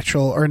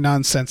supernatural or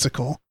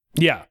nonsensical.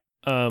 Yeah,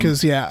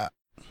 because that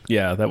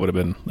would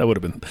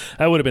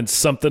have been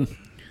something.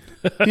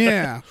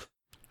 Yeah.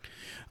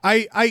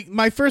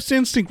 My first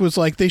instinct was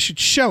like, they should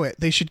show it.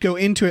 They should go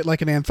into it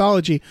like an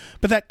anthology,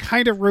 but that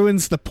kind of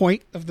ruins the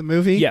point of the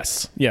movie.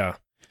 Yes. Yeah.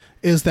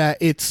 Is that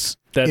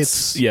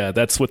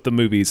that's what the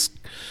movie's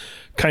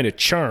kind of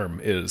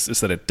charm is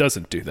that it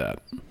doesn't do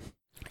that.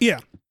 Yeah.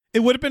 It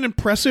would have been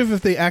impressive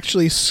if they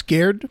actually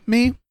scared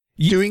me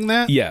doing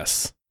that.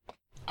 Yes.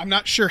 I'm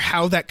not sure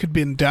how that could have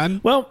been done.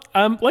 Well,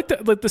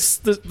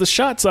 the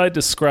shots I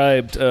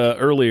described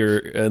earlier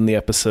in the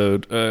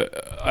episode,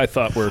 I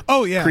thought were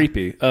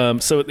creepy.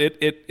 So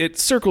it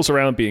circles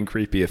around being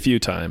creepy a few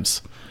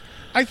times.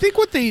 I think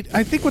what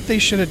they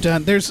should have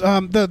done. There's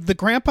the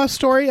grandpa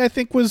story. I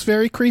think was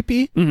very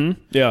creepy. Mm-hmm.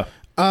 Yeah.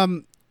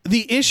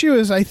 The issue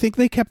is I think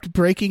they kept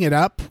breaking it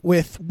up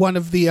with one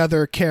of the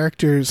other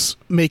characters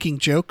making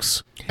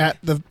jokes at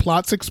the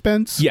plot's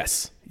expense.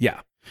 Yes. Yeah.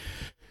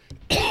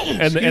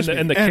 And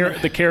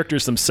the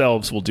characters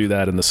themselves will do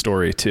that in the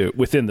story too,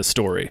 within the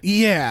story.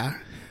 Yeah,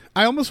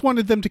 I almost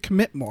wanted them to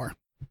commit more.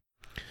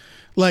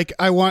 Like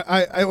I would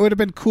have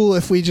been cool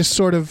if we just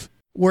sort of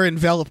were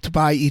enveloped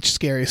by each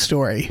scary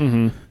story,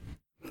 mm-hmm.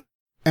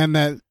 and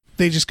that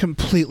they just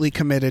completely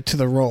committed to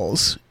the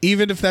roles,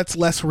 even if that's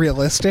less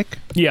realistic.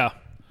 Yeah,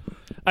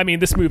 I mean,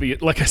 this movie,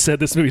 like I said,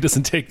 this movie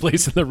doesn't take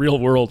place in the real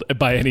world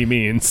by any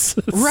means.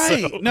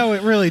 Right. So, No,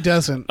 it really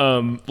doesn't.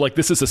 like,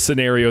 this is a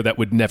scenario that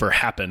would never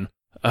happen.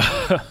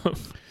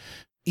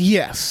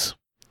 Yes.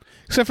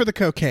 Except for the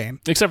cocaine.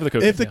 Except for the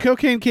cocaine. If the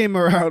cocaine came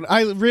around,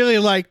 I really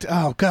liked,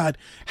 oh, God.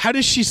 How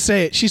does she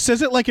say it? She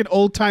says it like an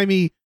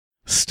old-timey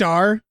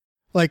star.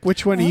 Like,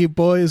 which one of you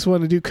boys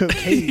want to do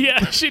cocaine?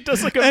 Yeah, she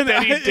does like a And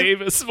Betty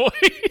Davis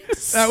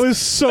voice. That was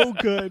so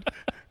good.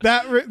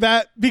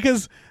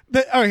 Because...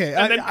 Okay,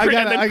 And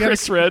then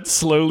Chris Red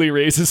slowly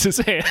raises his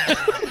hand.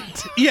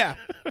 Yeah,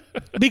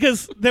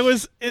 because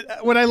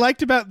what I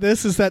liked about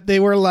this is that they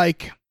were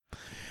like,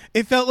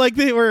 it felt like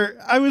they were.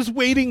 I was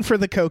waiting for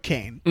the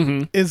cocaine.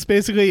 Mm-hmm. Is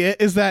basically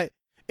it. Is that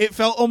it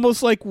felt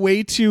almost like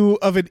way too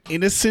of an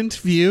innocent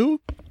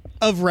view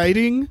of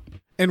writing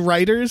and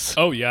writers.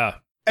 Oh yeah.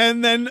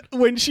 And then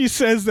when she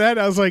says that,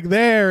 I was like,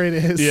 there it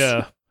is.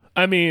 Yeah.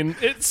 I mean,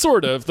 it's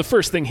sort of the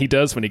first thing he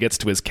does when he gets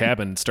to his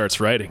cabin and starts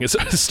writing is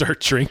start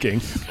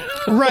drinking.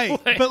 Right.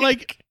 But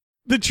like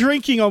the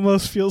drinking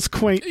almost feels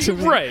quaint to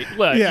me. Right.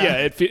 Like,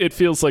 Yeah. it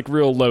feels like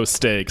real low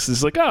stakes.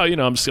 It's like, oh,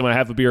 I'm just going to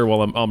have a beer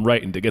while I'm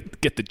writing to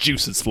get the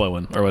juices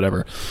flowing or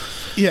whatever.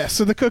 Yeah,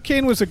 so the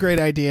cocaine was a great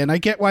idea, and I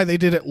get why they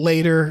did it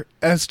later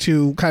as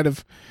to kind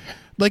of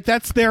like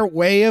that's their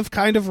way of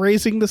kind of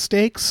raising the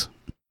stakes.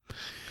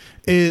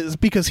 Is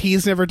because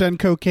he's never done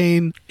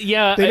cocaine.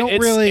 Yeah, they don't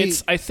really.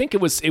 I think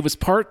it was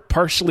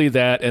partially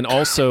that, and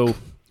also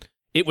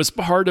it was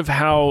part of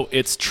how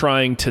it's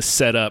trying to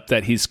set up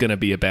that he's going to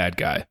be a bad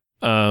guy.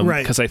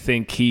 Right. Because I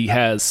think he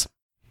doesn't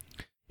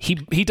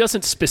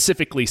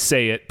specifically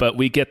say it, but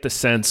we get the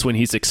sense when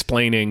he's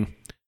explaining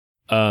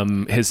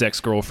his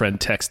ex-girlfriend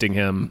texting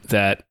him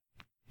that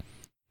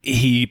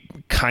he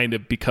kind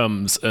of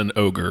becomes an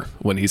ogre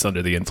when he's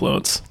under the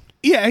influence.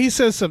 Yeah, he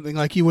says something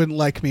like, "You wouldn't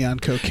like me on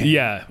cocaine."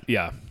 Yeah.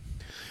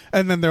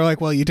 And then they're like,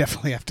 "Well, you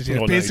definitely have to do it."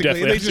 Well, no, you Basically,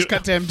 definitely they have just to.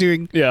 cut to him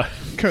doing Yeah.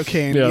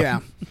 cocaine. Yeah.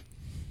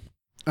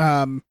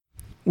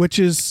 Which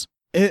is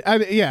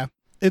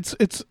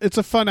it's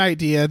a fun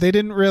idea. They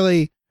didn't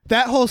really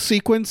that whole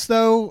sequence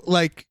though,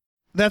 like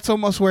that's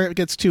almost where it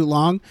gets too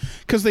long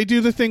because they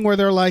do the thing where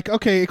they're like,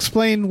 "Okay,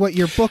 explain what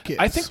your book is."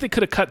 I think they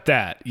could have cut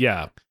that.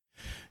 Yeah.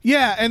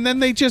 Yeah, and then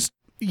they just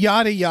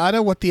yada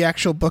yada what the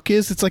actual book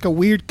is. It's like a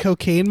weird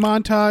cocaine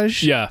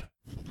montage. Yeah.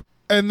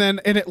 And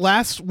it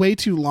lasts way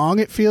too long,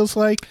 it feels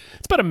like.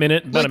 It's about a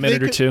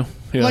minute or two.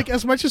 Yeah. Like,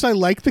 as much as I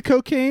like the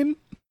cocaine,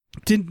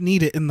 didn't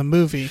need it in the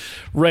movie.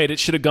 Right, it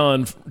should have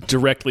gone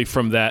directly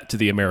from that to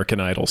the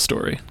American Idol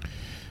story.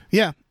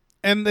 Yeah.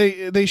 And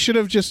they should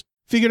have just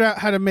figured out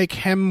how to make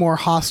him more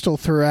hostile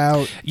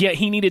throughout. Yeah, it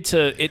needed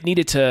to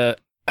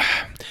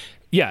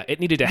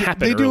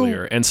happen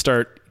earlier and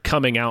start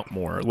coming out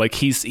more. Like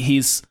he's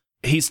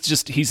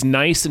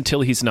nice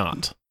until he's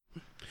not.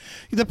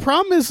 The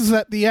problem is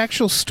that the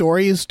actual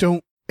stories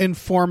don't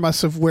inform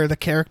us of where the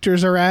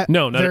characters are at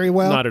very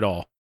well. Not at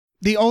all.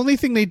 The only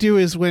thing they do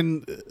is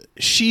when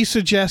she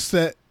suggests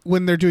that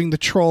when they're doing the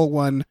troll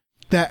one,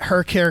 that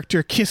her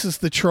character kisses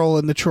the troll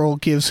and the troll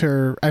gives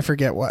her, I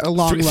forget what, a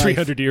long life.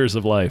 300 years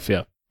of life,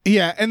 yeah.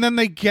 Yeah, and then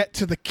they get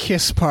to the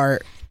kiss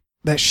part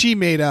that she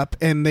made up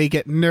and they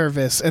get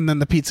nervous and then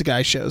the pizza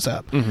guy shows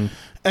up. Mm-hmm.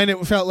 And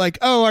it felt like,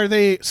 oh, are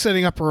they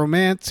setting up a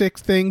romantic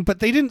thing? But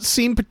they didn't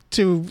seem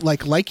to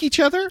like each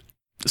other.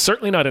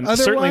 Certainly not in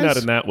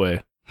that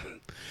way.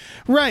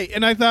 Right,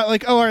 and I thought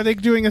like, oh, are they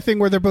doing a thing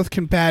where they're both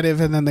combative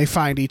and then they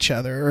find each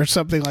other or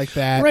something like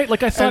that? Right,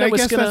 like I thought and I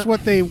guess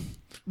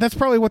that's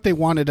probably what they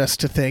wanted us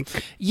to think.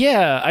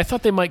 Yeah, I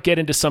thought they might get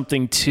into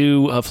something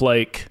too of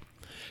like,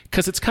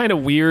 because it's kind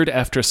of weird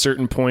after a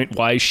certain point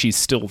why she's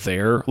still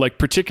there. Like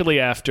particularly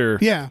after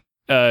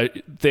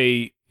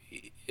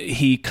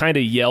he kind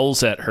of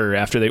yells at her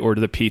after they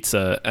order the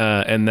pizza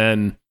and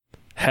then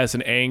has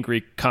an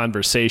angry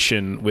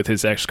conversation with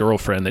his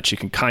ex-girlfriend that she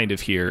can kind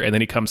of hear, and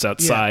then he comes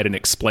outside and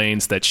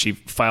explains that she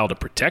filed a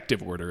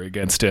protective order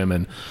against him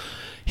and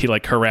he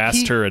like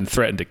harassed her and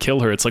threatened to kill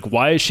her. It's like,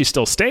 why is she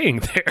still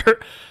staying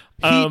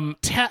there?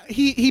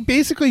 He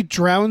basically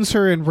drowns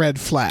her in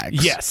red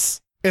flags. Yes.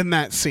 In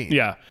that scene.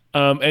 Yeah.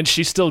 And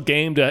she's still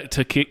game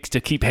to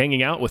keep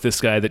hanging out with this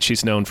guy that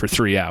she's known for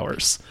 3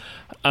 hours.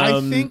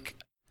 I think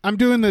I'm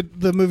doing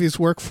the movie's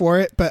work for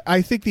it, but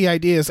I think the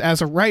idea is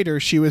as a writer,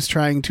 she was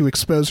trying to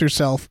expose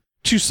herself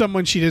to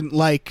someone she didn't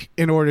like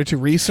in order to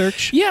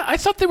research. Yeah, I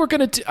thought they were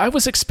going to... I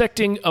was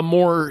expecting a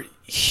more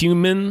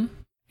human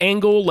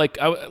angle.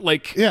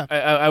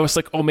 I was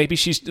like, oh, maybe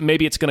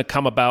it's going to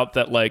come about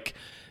that like,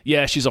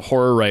 yeah, she's a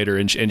horror writer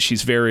and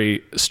she's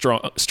very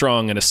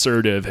strong and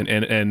assertive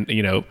and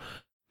you know,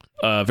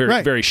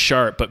 very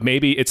sharp, but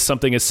maybe it's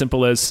something as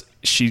simple as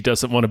she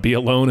doesn't want to be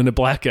alone in a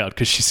blackout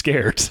because she's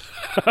scared.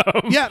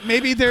 Yeah,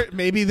 maybe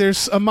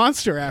there's a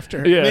monster after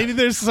her. Yeah. Maybe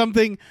there's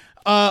something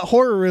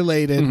horror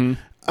related.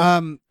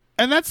 Mm-hmm.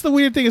 And that's the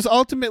weird thing is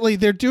ultimately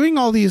they're doing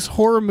all these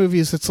horror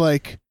movies. It's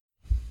like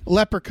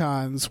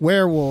leprechauns,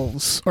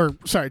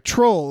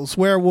 trolls,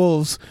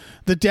 werewolves,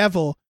 the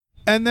devil.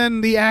 And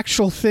then the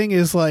actual thing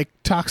is like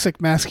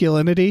toxic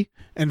masculinity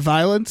and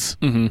violence.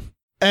 Mm-hmm.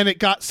 And it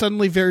got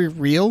suddenly very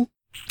real.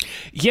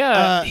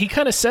 Yeah, he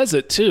kind of says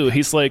it too.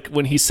 He's like,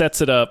 when he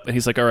sets it up, and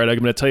he's like, all right, I'm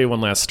going to tell you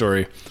one last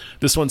story.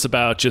 This one's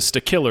about just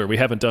a killer. We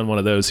haven't done one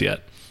of those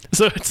yet.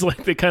 So it's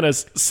like they kind of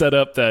set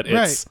up that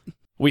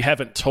we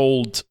haven't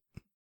told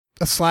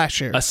a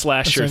slasher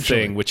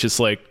thing, which is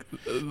like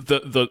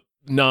the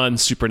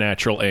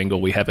non-supernatural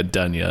angle we haven't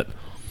done yet.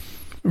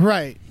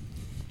 Right.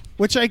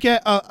 Which I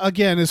get,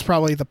 again, is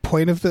probably the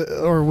point of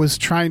or was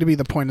trying to be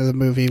the point of the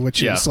movie,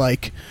 which is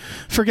like,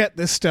 forget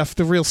this stuff.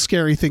 The real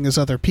scary thing is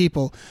other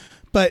people.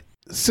 But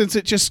since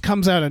it just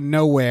comes out of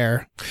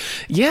nowhere.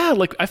 Yeah,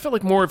 like I felt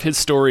like more of his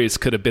stories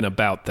could have been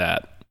about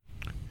that.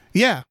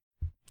 Yeah.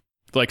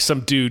 Like some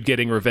dude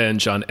getting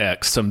revenge on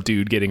X, some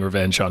dude getting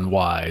revenge on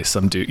Y,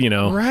 some dude,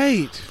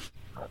 Right.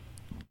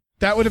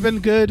 That would have been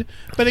good.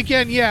 But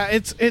again, yeah,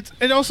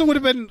 it also would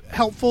have been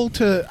helpful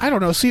to, I don't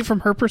know, see it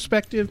from her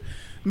perspective.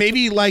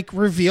 Maybe like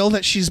reveal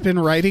that she's been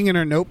writing in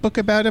her notebook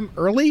about him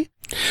early.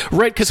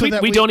 Right, because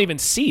we don't even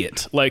see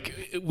it. Like,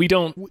 we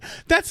don't...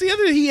 That's the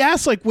other thing. He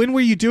asked, like, when were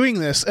you doing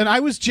this? And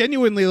I was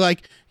genuinely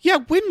like, yeah,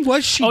 when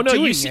was she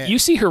doing it? You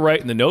see her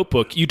write in the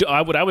notebook.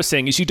 What I was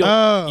saying is you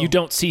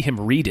don't see him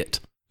read it.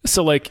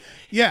 So, like,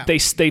 yeah,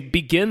 they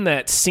begin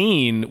that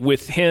scene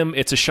with him.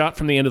 It's a shot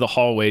from the end of the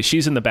hallway.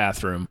 She's in the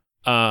bathroom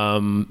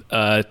doing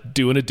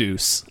a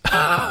deuce.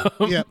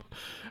 Yeah.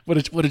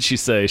 What did she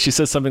say? She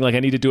says something like, I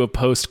need to do a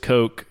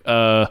post-coke...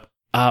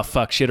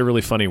 fuck, she had a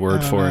really funny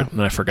word for it,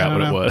 and I forgot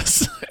what it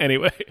was.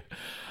 Anyway,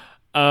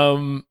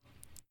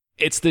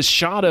 it's this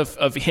shot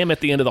of him at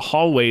the end of the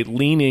hallway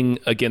leaning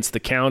against the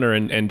counter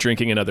and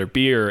drinking another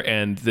beer,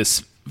 and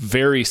this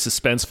very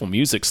suspenseful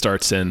music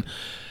starts in.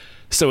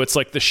 So it's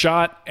like the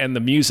shot and the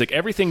music,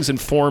 everything's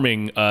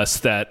informing us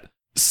that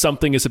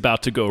something is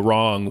about to go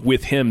wrong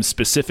with him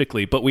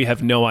specifically, but we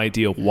have no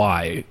idea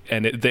why.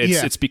 And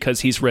it's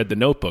because he's read the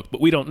notebook, but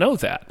we don't know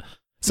that.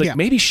 It's like,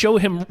 maybe show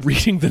him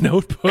reading the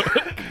notebook.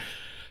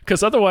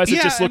 Because otherwise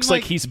it just looks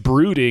like he's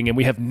brooding and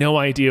we have no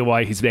idea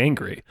why he's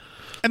angry.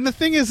 And the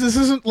thing is, this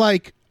isn't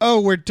like, oh,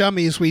 we're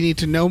dummies, we need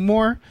to know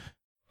more.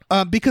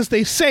 Because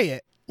they say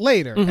it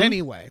later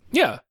anyway.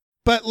 Yeah.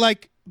 But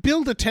like,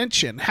 build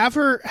attention. Have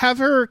her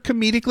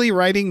comedically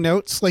writing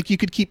notes. Like, you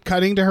could keep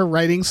cutting to her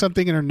writing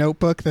something in her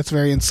notebook that's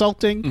very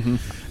insulting.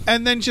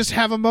 And then just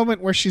have a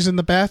moment where she's in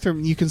the bathroom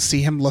and you can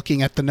see him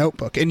looking at the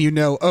notebook. And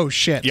oh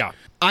shit. Yeah.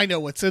 I know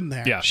what's in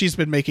there. Yeah. She's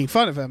been making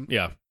fun of him.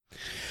 Yeah.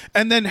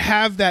 And then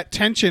have that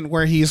tension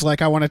where he's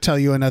like, I want to tell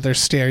you another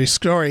scary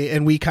story,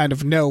 and we kind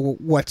of know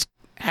what's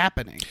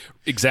happening.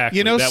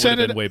 Exactly. That would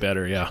have been way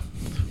better, yeah.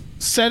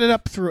 Set it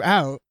up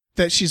throughout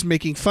that she's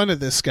making fun of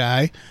this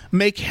guy.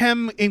 Make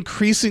him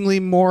increasingly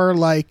more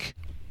like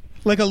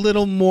a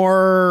little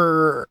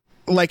more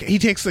like he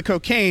takes the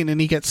cocaine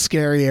and he gets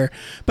scarier,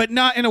 but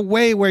not in a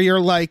way where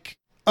you're like,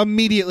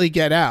 immediately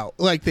get out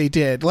like they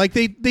did. Like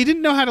they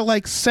didn't know how to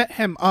like set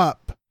him up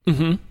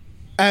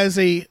as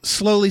a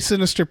slowly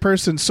sinister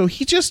person. So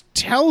he just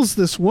tells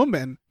this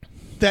woman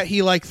that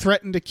he like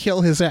threatened to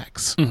kill his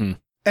ex.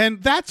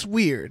 And that's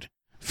weird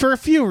for a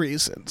few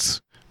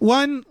reasons.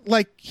 One,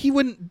 like he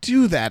wouldn't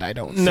do that. I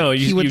don't think. No,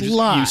 he would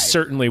lie. You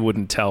certainly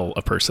wouldn't tell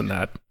a person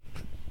that.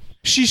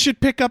 She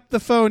should pick up the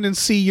phone and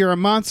see you're a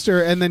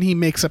monster, and then he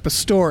makes up a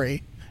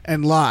story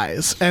and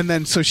lies. And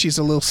then so she's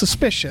a little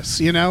suspicious,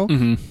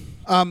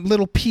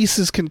 little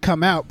pieces can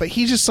come out, but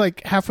he just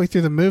like halfway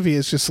through the movie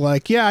is just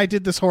like, yeah, I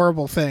did this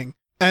horrible thing.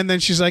 And then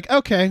she's like,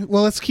 okay,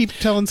 well, let's keep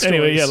telling stories.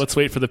 Anyway, yeah, let's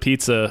wait for the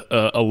pizza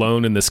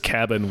alone in this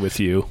cabin with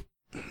you.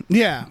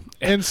 Yeah.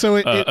 And so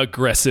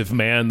aggressive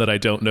man that I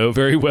don't know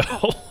very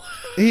well.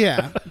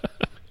 Yeah.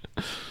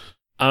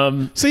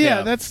 So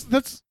yeah, that's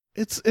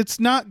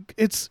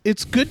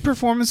it's good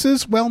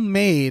performances, well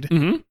made.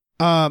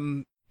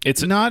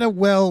 It's not a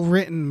well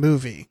written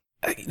movie.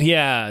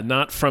 Yeah,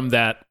 not from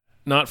that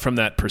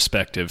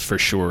perspective for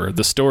sure.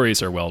 The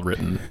stories are well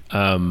written.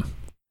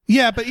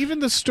 Yeah, but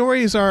even the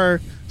stories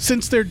are,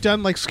 since they're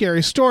done like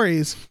scary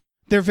stories,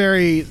 they're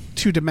very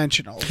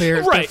two-dimensional.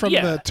 They're from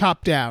the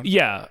top down.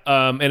 Yeah,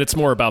 and it's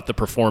more about the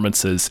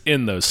performances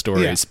in those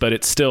stories, but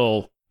it's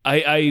still,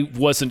 I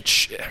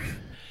wasn't...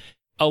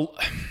 I'm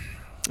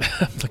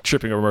like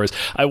tripping over words.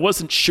 I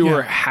wasn't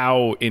sure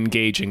how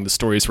engaging the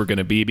stories were going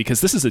to be, because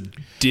this is a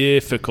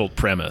difficult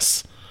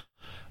premise.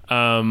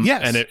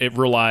 Yes. And it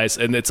relies,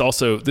 and it's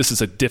also, this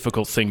is a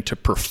difficult thing to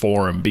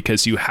perform,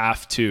 because you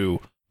have to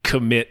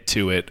commit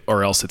to it,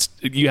 or else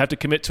you have to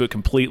commit to it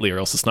completely, or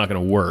else it's not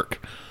going to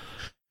work.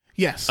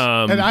 Yes.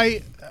 And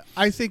I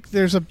think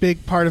there's a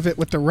big part of it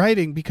with the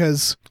writing,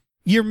 because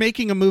you're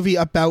making a movie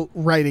about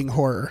writing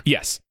horror.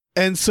 Yes.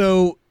 And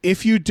so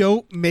if you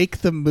don't make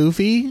the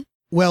movie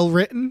well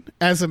written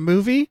as a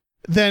movie,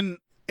 then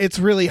it's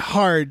really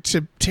hard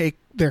to take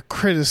their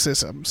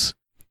criticisms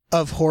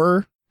of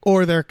horror,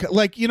 or their,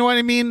 like, you know what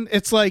I mean?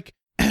 It's like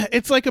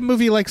a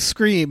movie like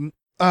Scream,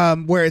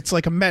 where it's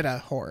like a meta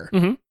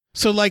horror.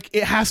 So like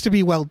it has to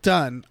be well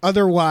done.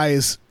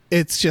 Otherwise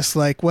it's just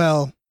like,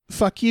 well,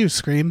 fuck you,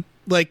 Scream.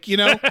 Like,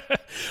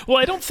 Well,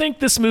 I don't think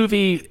this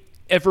movie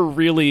ever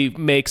really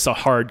makes a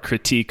hard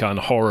critique on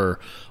horror.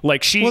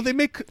 Like she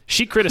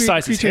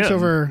criticizes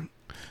him.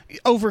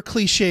 over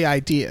cliche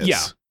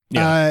ideas.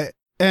 Yeah.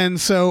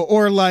 And so,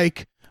 or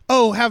like,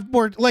 oh, have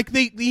more, like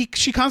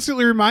she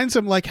constantly reminds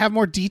him, like, have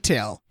more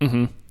detail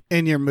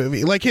in your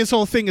movie. Like, his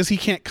whole thing is he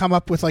can't come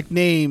up with like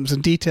names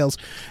and details.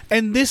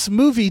 And this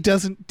movie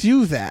doesn't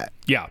do that.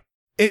 Yeah.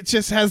 It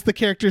just has the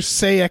characters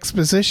say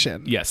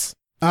exposition. Yes.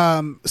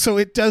 So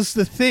it does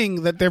the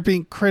thing that they're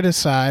being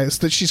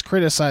criticized, that she's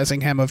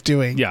criticizing him of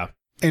doing. Yeah.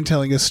 In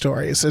telling his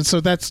stories. And so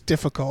that's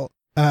difficult.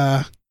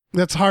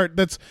 That's hard.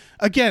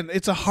 Again,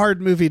 it's a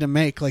hard movie to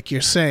make, like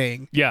you're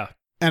saying. Yeah.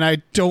 And I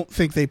don't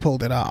think they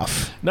pulled it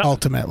off,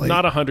 ultimately.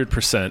 Not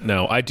 100%,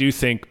 no. I do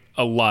think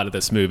a lot of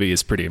this movie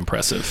is pretty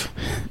impressive.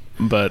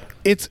 But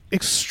it's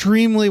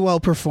extremely well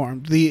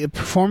performed. The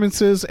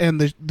performances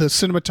and the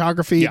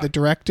cinematography, the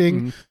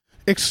directing,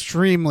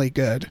 extremely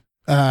good.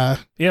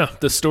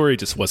 The story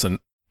just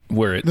wasn't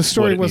where it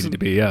needed to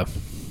be. Yeah.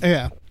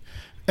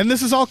 And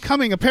this is all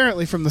coming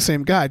apparently from the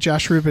same guy.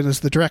 Josh Rubin is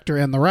the director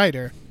and the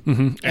writer,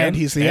 and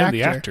he's the actor.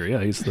 The actor,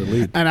 yeah, he's the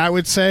lead. And I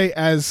would say,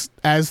 as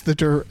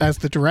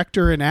the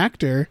director and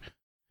actor,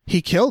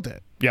 he killed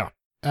it. Yeah.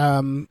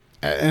 And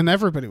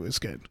everybody was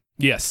good.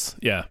 Yes.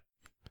 Yeah.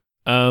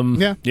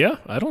 Yeah.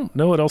 I don't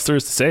know what else there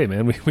is to say,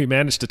 man. We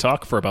managed to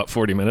talk for about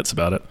 40 minutes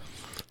about it.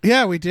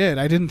 Yeah, we did.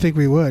 I didn't think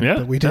we would,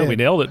 but we did. No, we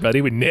nailed it,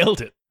 buddy. We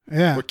nailed it.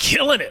 Yeah. We're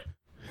killing it.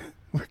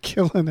 We're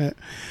killing it.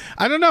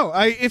 I don't know.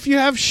 If you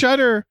have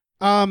Shudder,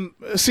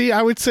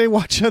 I would say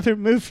watch other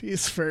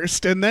movies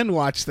first and then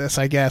watch this,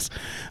 I guess.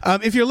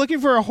 If you're looking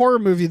for a horror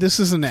movie, this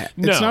isn't it.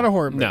 It's not a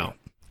horror movie.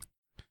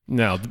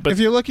 No. But if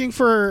you're looking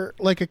for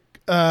like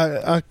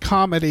a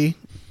comedy,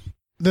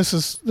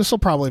 this will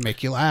probably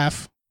make you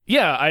laugh.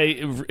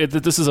 Yeah,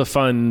 this is a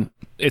fun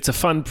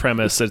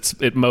premise.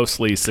 It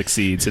mostly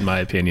succeeds in my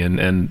opinion,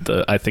 and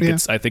I think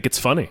it's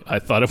funny. I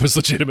thought it was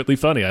legitimately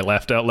funny. I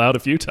laughed out loud a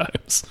few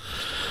times.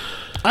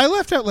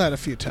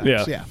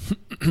 Yeah.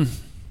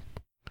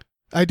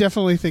 I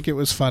definitely think it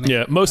was funny.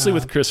 Yeah, mostly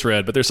with Chris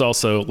Redd, but there's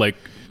also like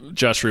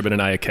Josh Rubin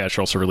and Aya Cash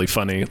are also really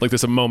funny. Like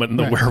there's a moment in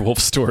the werewolf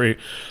story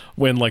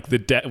when like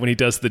when he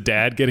does the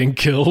dad getting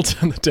killed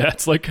and the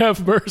dad's like,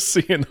 have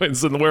mercy, and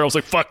the werewolf's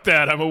like, fuck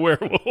that, I'm a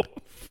werewolf.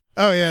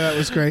 Oh yeah, that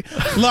was great.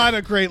 A lot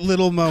of great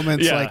little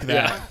moments like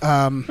that.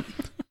 Yeah.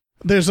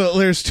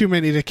 There's too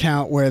many to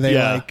count where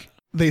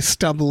they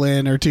stumble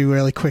in or do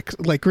really quick,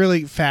 like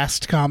really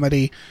fast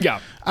comedy.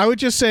 Yeah. I would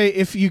just say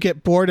if you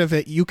get bored of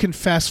it, you can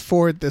fast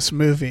forward this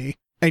movie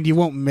and you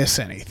won't miss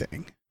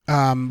anything.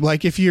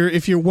 Like if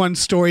your one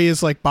story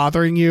is like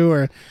bothering you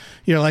or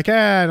you're like,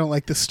 I don't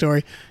like this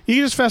story, you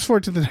can just fast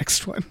forward to the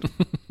next one.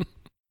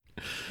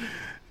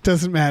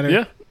 Doesn't matter.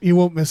 Yeah. You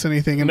won't miss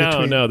anything in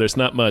between. No, there's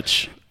not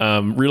much.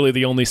 Really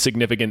the only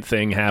significant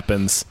thing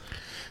happens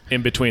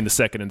in between the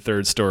second and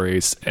third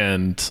stories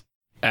and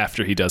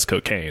after he does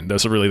cocaine.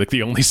 Those are really like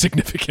the only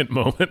significant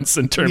moments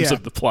in terms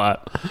of the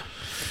plot.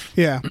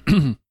 Yeah.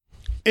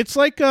 It's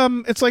like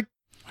when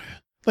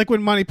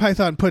Monty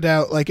Python put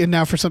out like And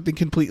Now for Something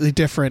Completely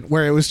Different,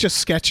 where it was just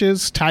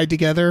sketches tied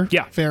together.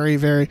 Yeah. Very,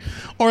 very,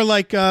 or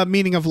like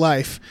Meaning of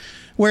Life,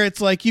 where it's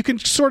like you can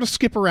sort of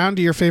skip around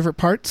to your favorite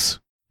parts.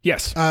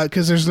 Yes.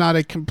 Because there's not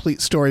a complete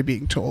story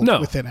being told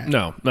within it.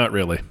 No, not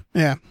really.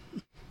 Yeah.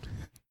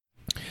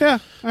 Yeah.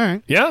 All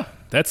right. Yeah,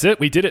 that's it.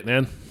 We did it,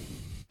 man.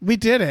 We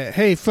did it.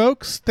 Hey,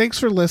 folks, thanks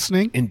for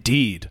listening.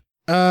 Indeed.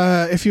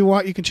 If you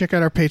want, you can check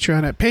out our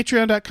Patreon at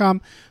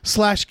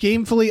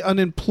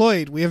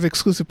patreon.com/gamefullyunemployed. We have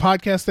exclusive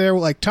podcasts there,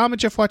 like Tom and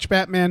Jeff Watch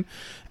Batman,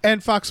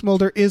 and Fox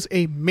Mulder is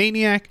a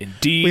Maniac.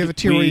 Indeed, we have a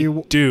tier where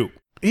you do.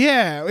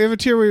 Yeah, we have a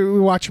tier where we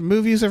watch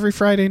movies every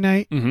Friday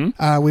night.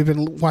 Mm-hmm. We've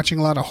been watching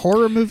a lot of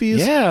horror movies.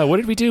 Yeah, what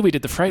did we do? We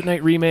did the Fright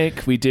Night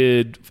remake. We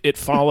did It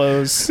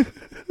Follows.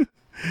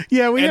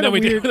 Yeah, we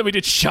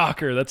did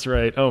Shocker. That's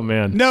right. Oh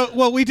man. No,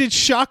 well, we did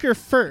Shocker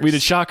first. We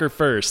did Shocker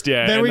first.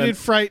 Yeah. Then we did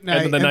Fright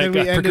Night, and then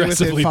we ended with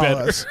It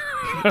Follows.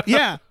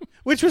 Yeah,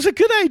 which was a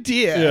good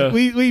idea. Yeah.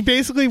 We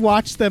basically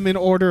watched them in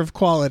order of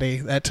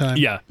quality that time.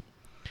 Yeah.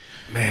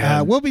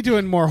 Man, we'll be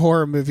doing more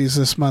horror movies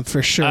this month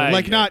for sure.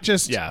 Not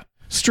just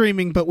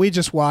streaming, but we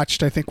just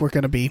watched. I think we're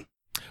going to be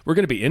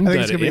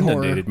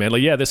inundated, man.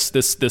 Like,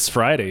 this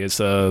Friday is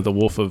the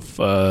Wolf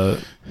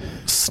of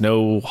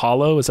Snow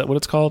Hollow. Is that what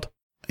it's called?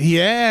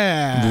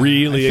 Yeah.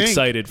 Really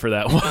excited for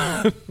that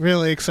one.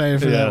 Really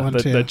excited for that one,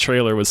 too. That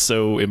trailer was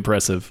so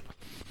impressive.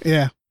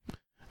 Yeah.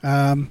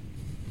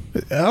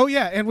 Oh,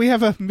 yeah, and we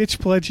have a Mitch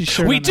Pileggi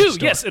shirt. We do,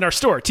 yes, in our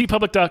store,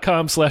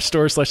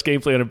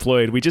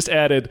 tpublic.com/store/gamefullyunemployed. We just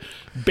added,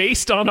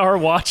 based on our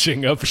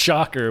watching of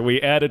Shocker,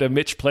 we added a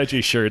Mitch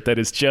Pileggi shirt that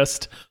is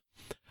just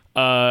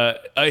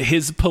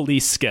his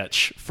police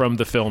sketch from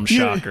the film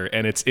Shocker,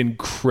 and it's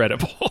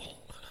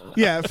incredible.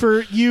 Yeah,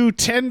 for you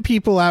 10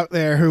 people out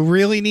there who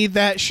really need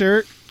that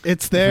shirt,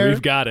 it's there.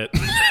 We've got it.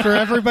 For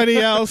everybody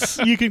else,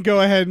 you can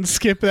go ahead and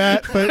skip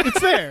that, but it's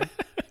there.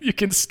 You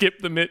can skip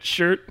the Mitch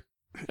shirt.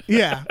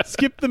 Yeah,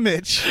 skip the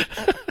Mitch.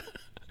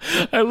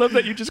 I love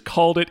that you just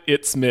called it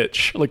It's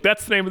Mitch. Like,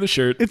 that's the name of the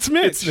shirt. It's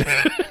Mitch.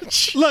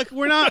 Look,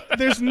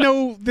 there's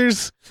no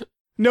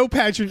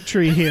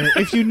pageantry here.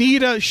 If you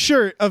need a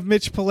shirt of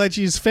Mitch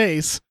Pileggi's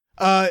face,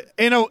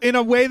 in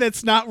a way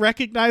that's not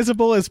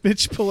recognizable as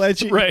Mitch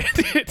Pileggi. Right.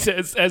 It's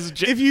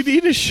If you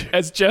need a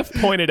as Jeff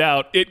pointed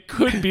out, it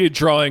could be a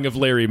drawing of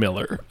Larry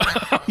Miller.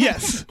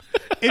 yes,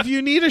 if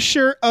you need a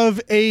shirt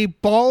of a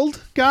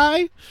bald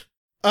guy,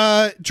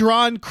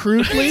 drawn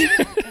crudely,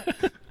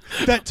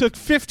 that took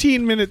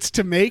 15 minutes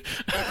to make,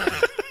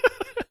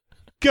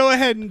 go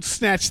ahead and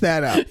snatch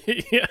that up.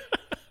 Yeah.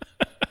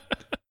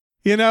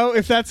 You know,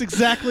 if that's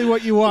exactly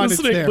what you want,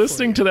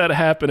 Listening to that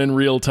happen in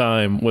real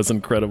time was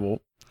incredible.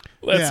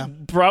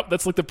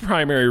 That's like the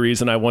primary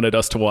reason I wanted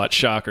us to watch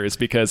Shockers,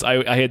 because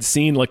I had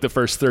seen like the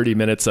first 30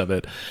 minutes of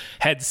it,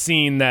 had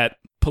seen that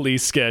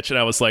police sketch, and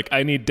I was like,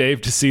 I need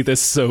Dave to see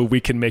this so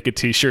we can make a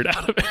t-shirt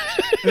out of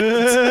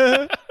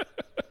it.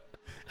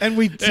 And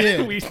we did.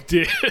 And we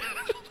did.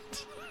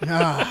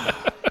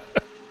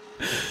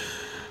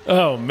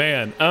 Oh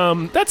man.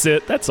 That's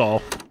it. That's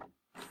all.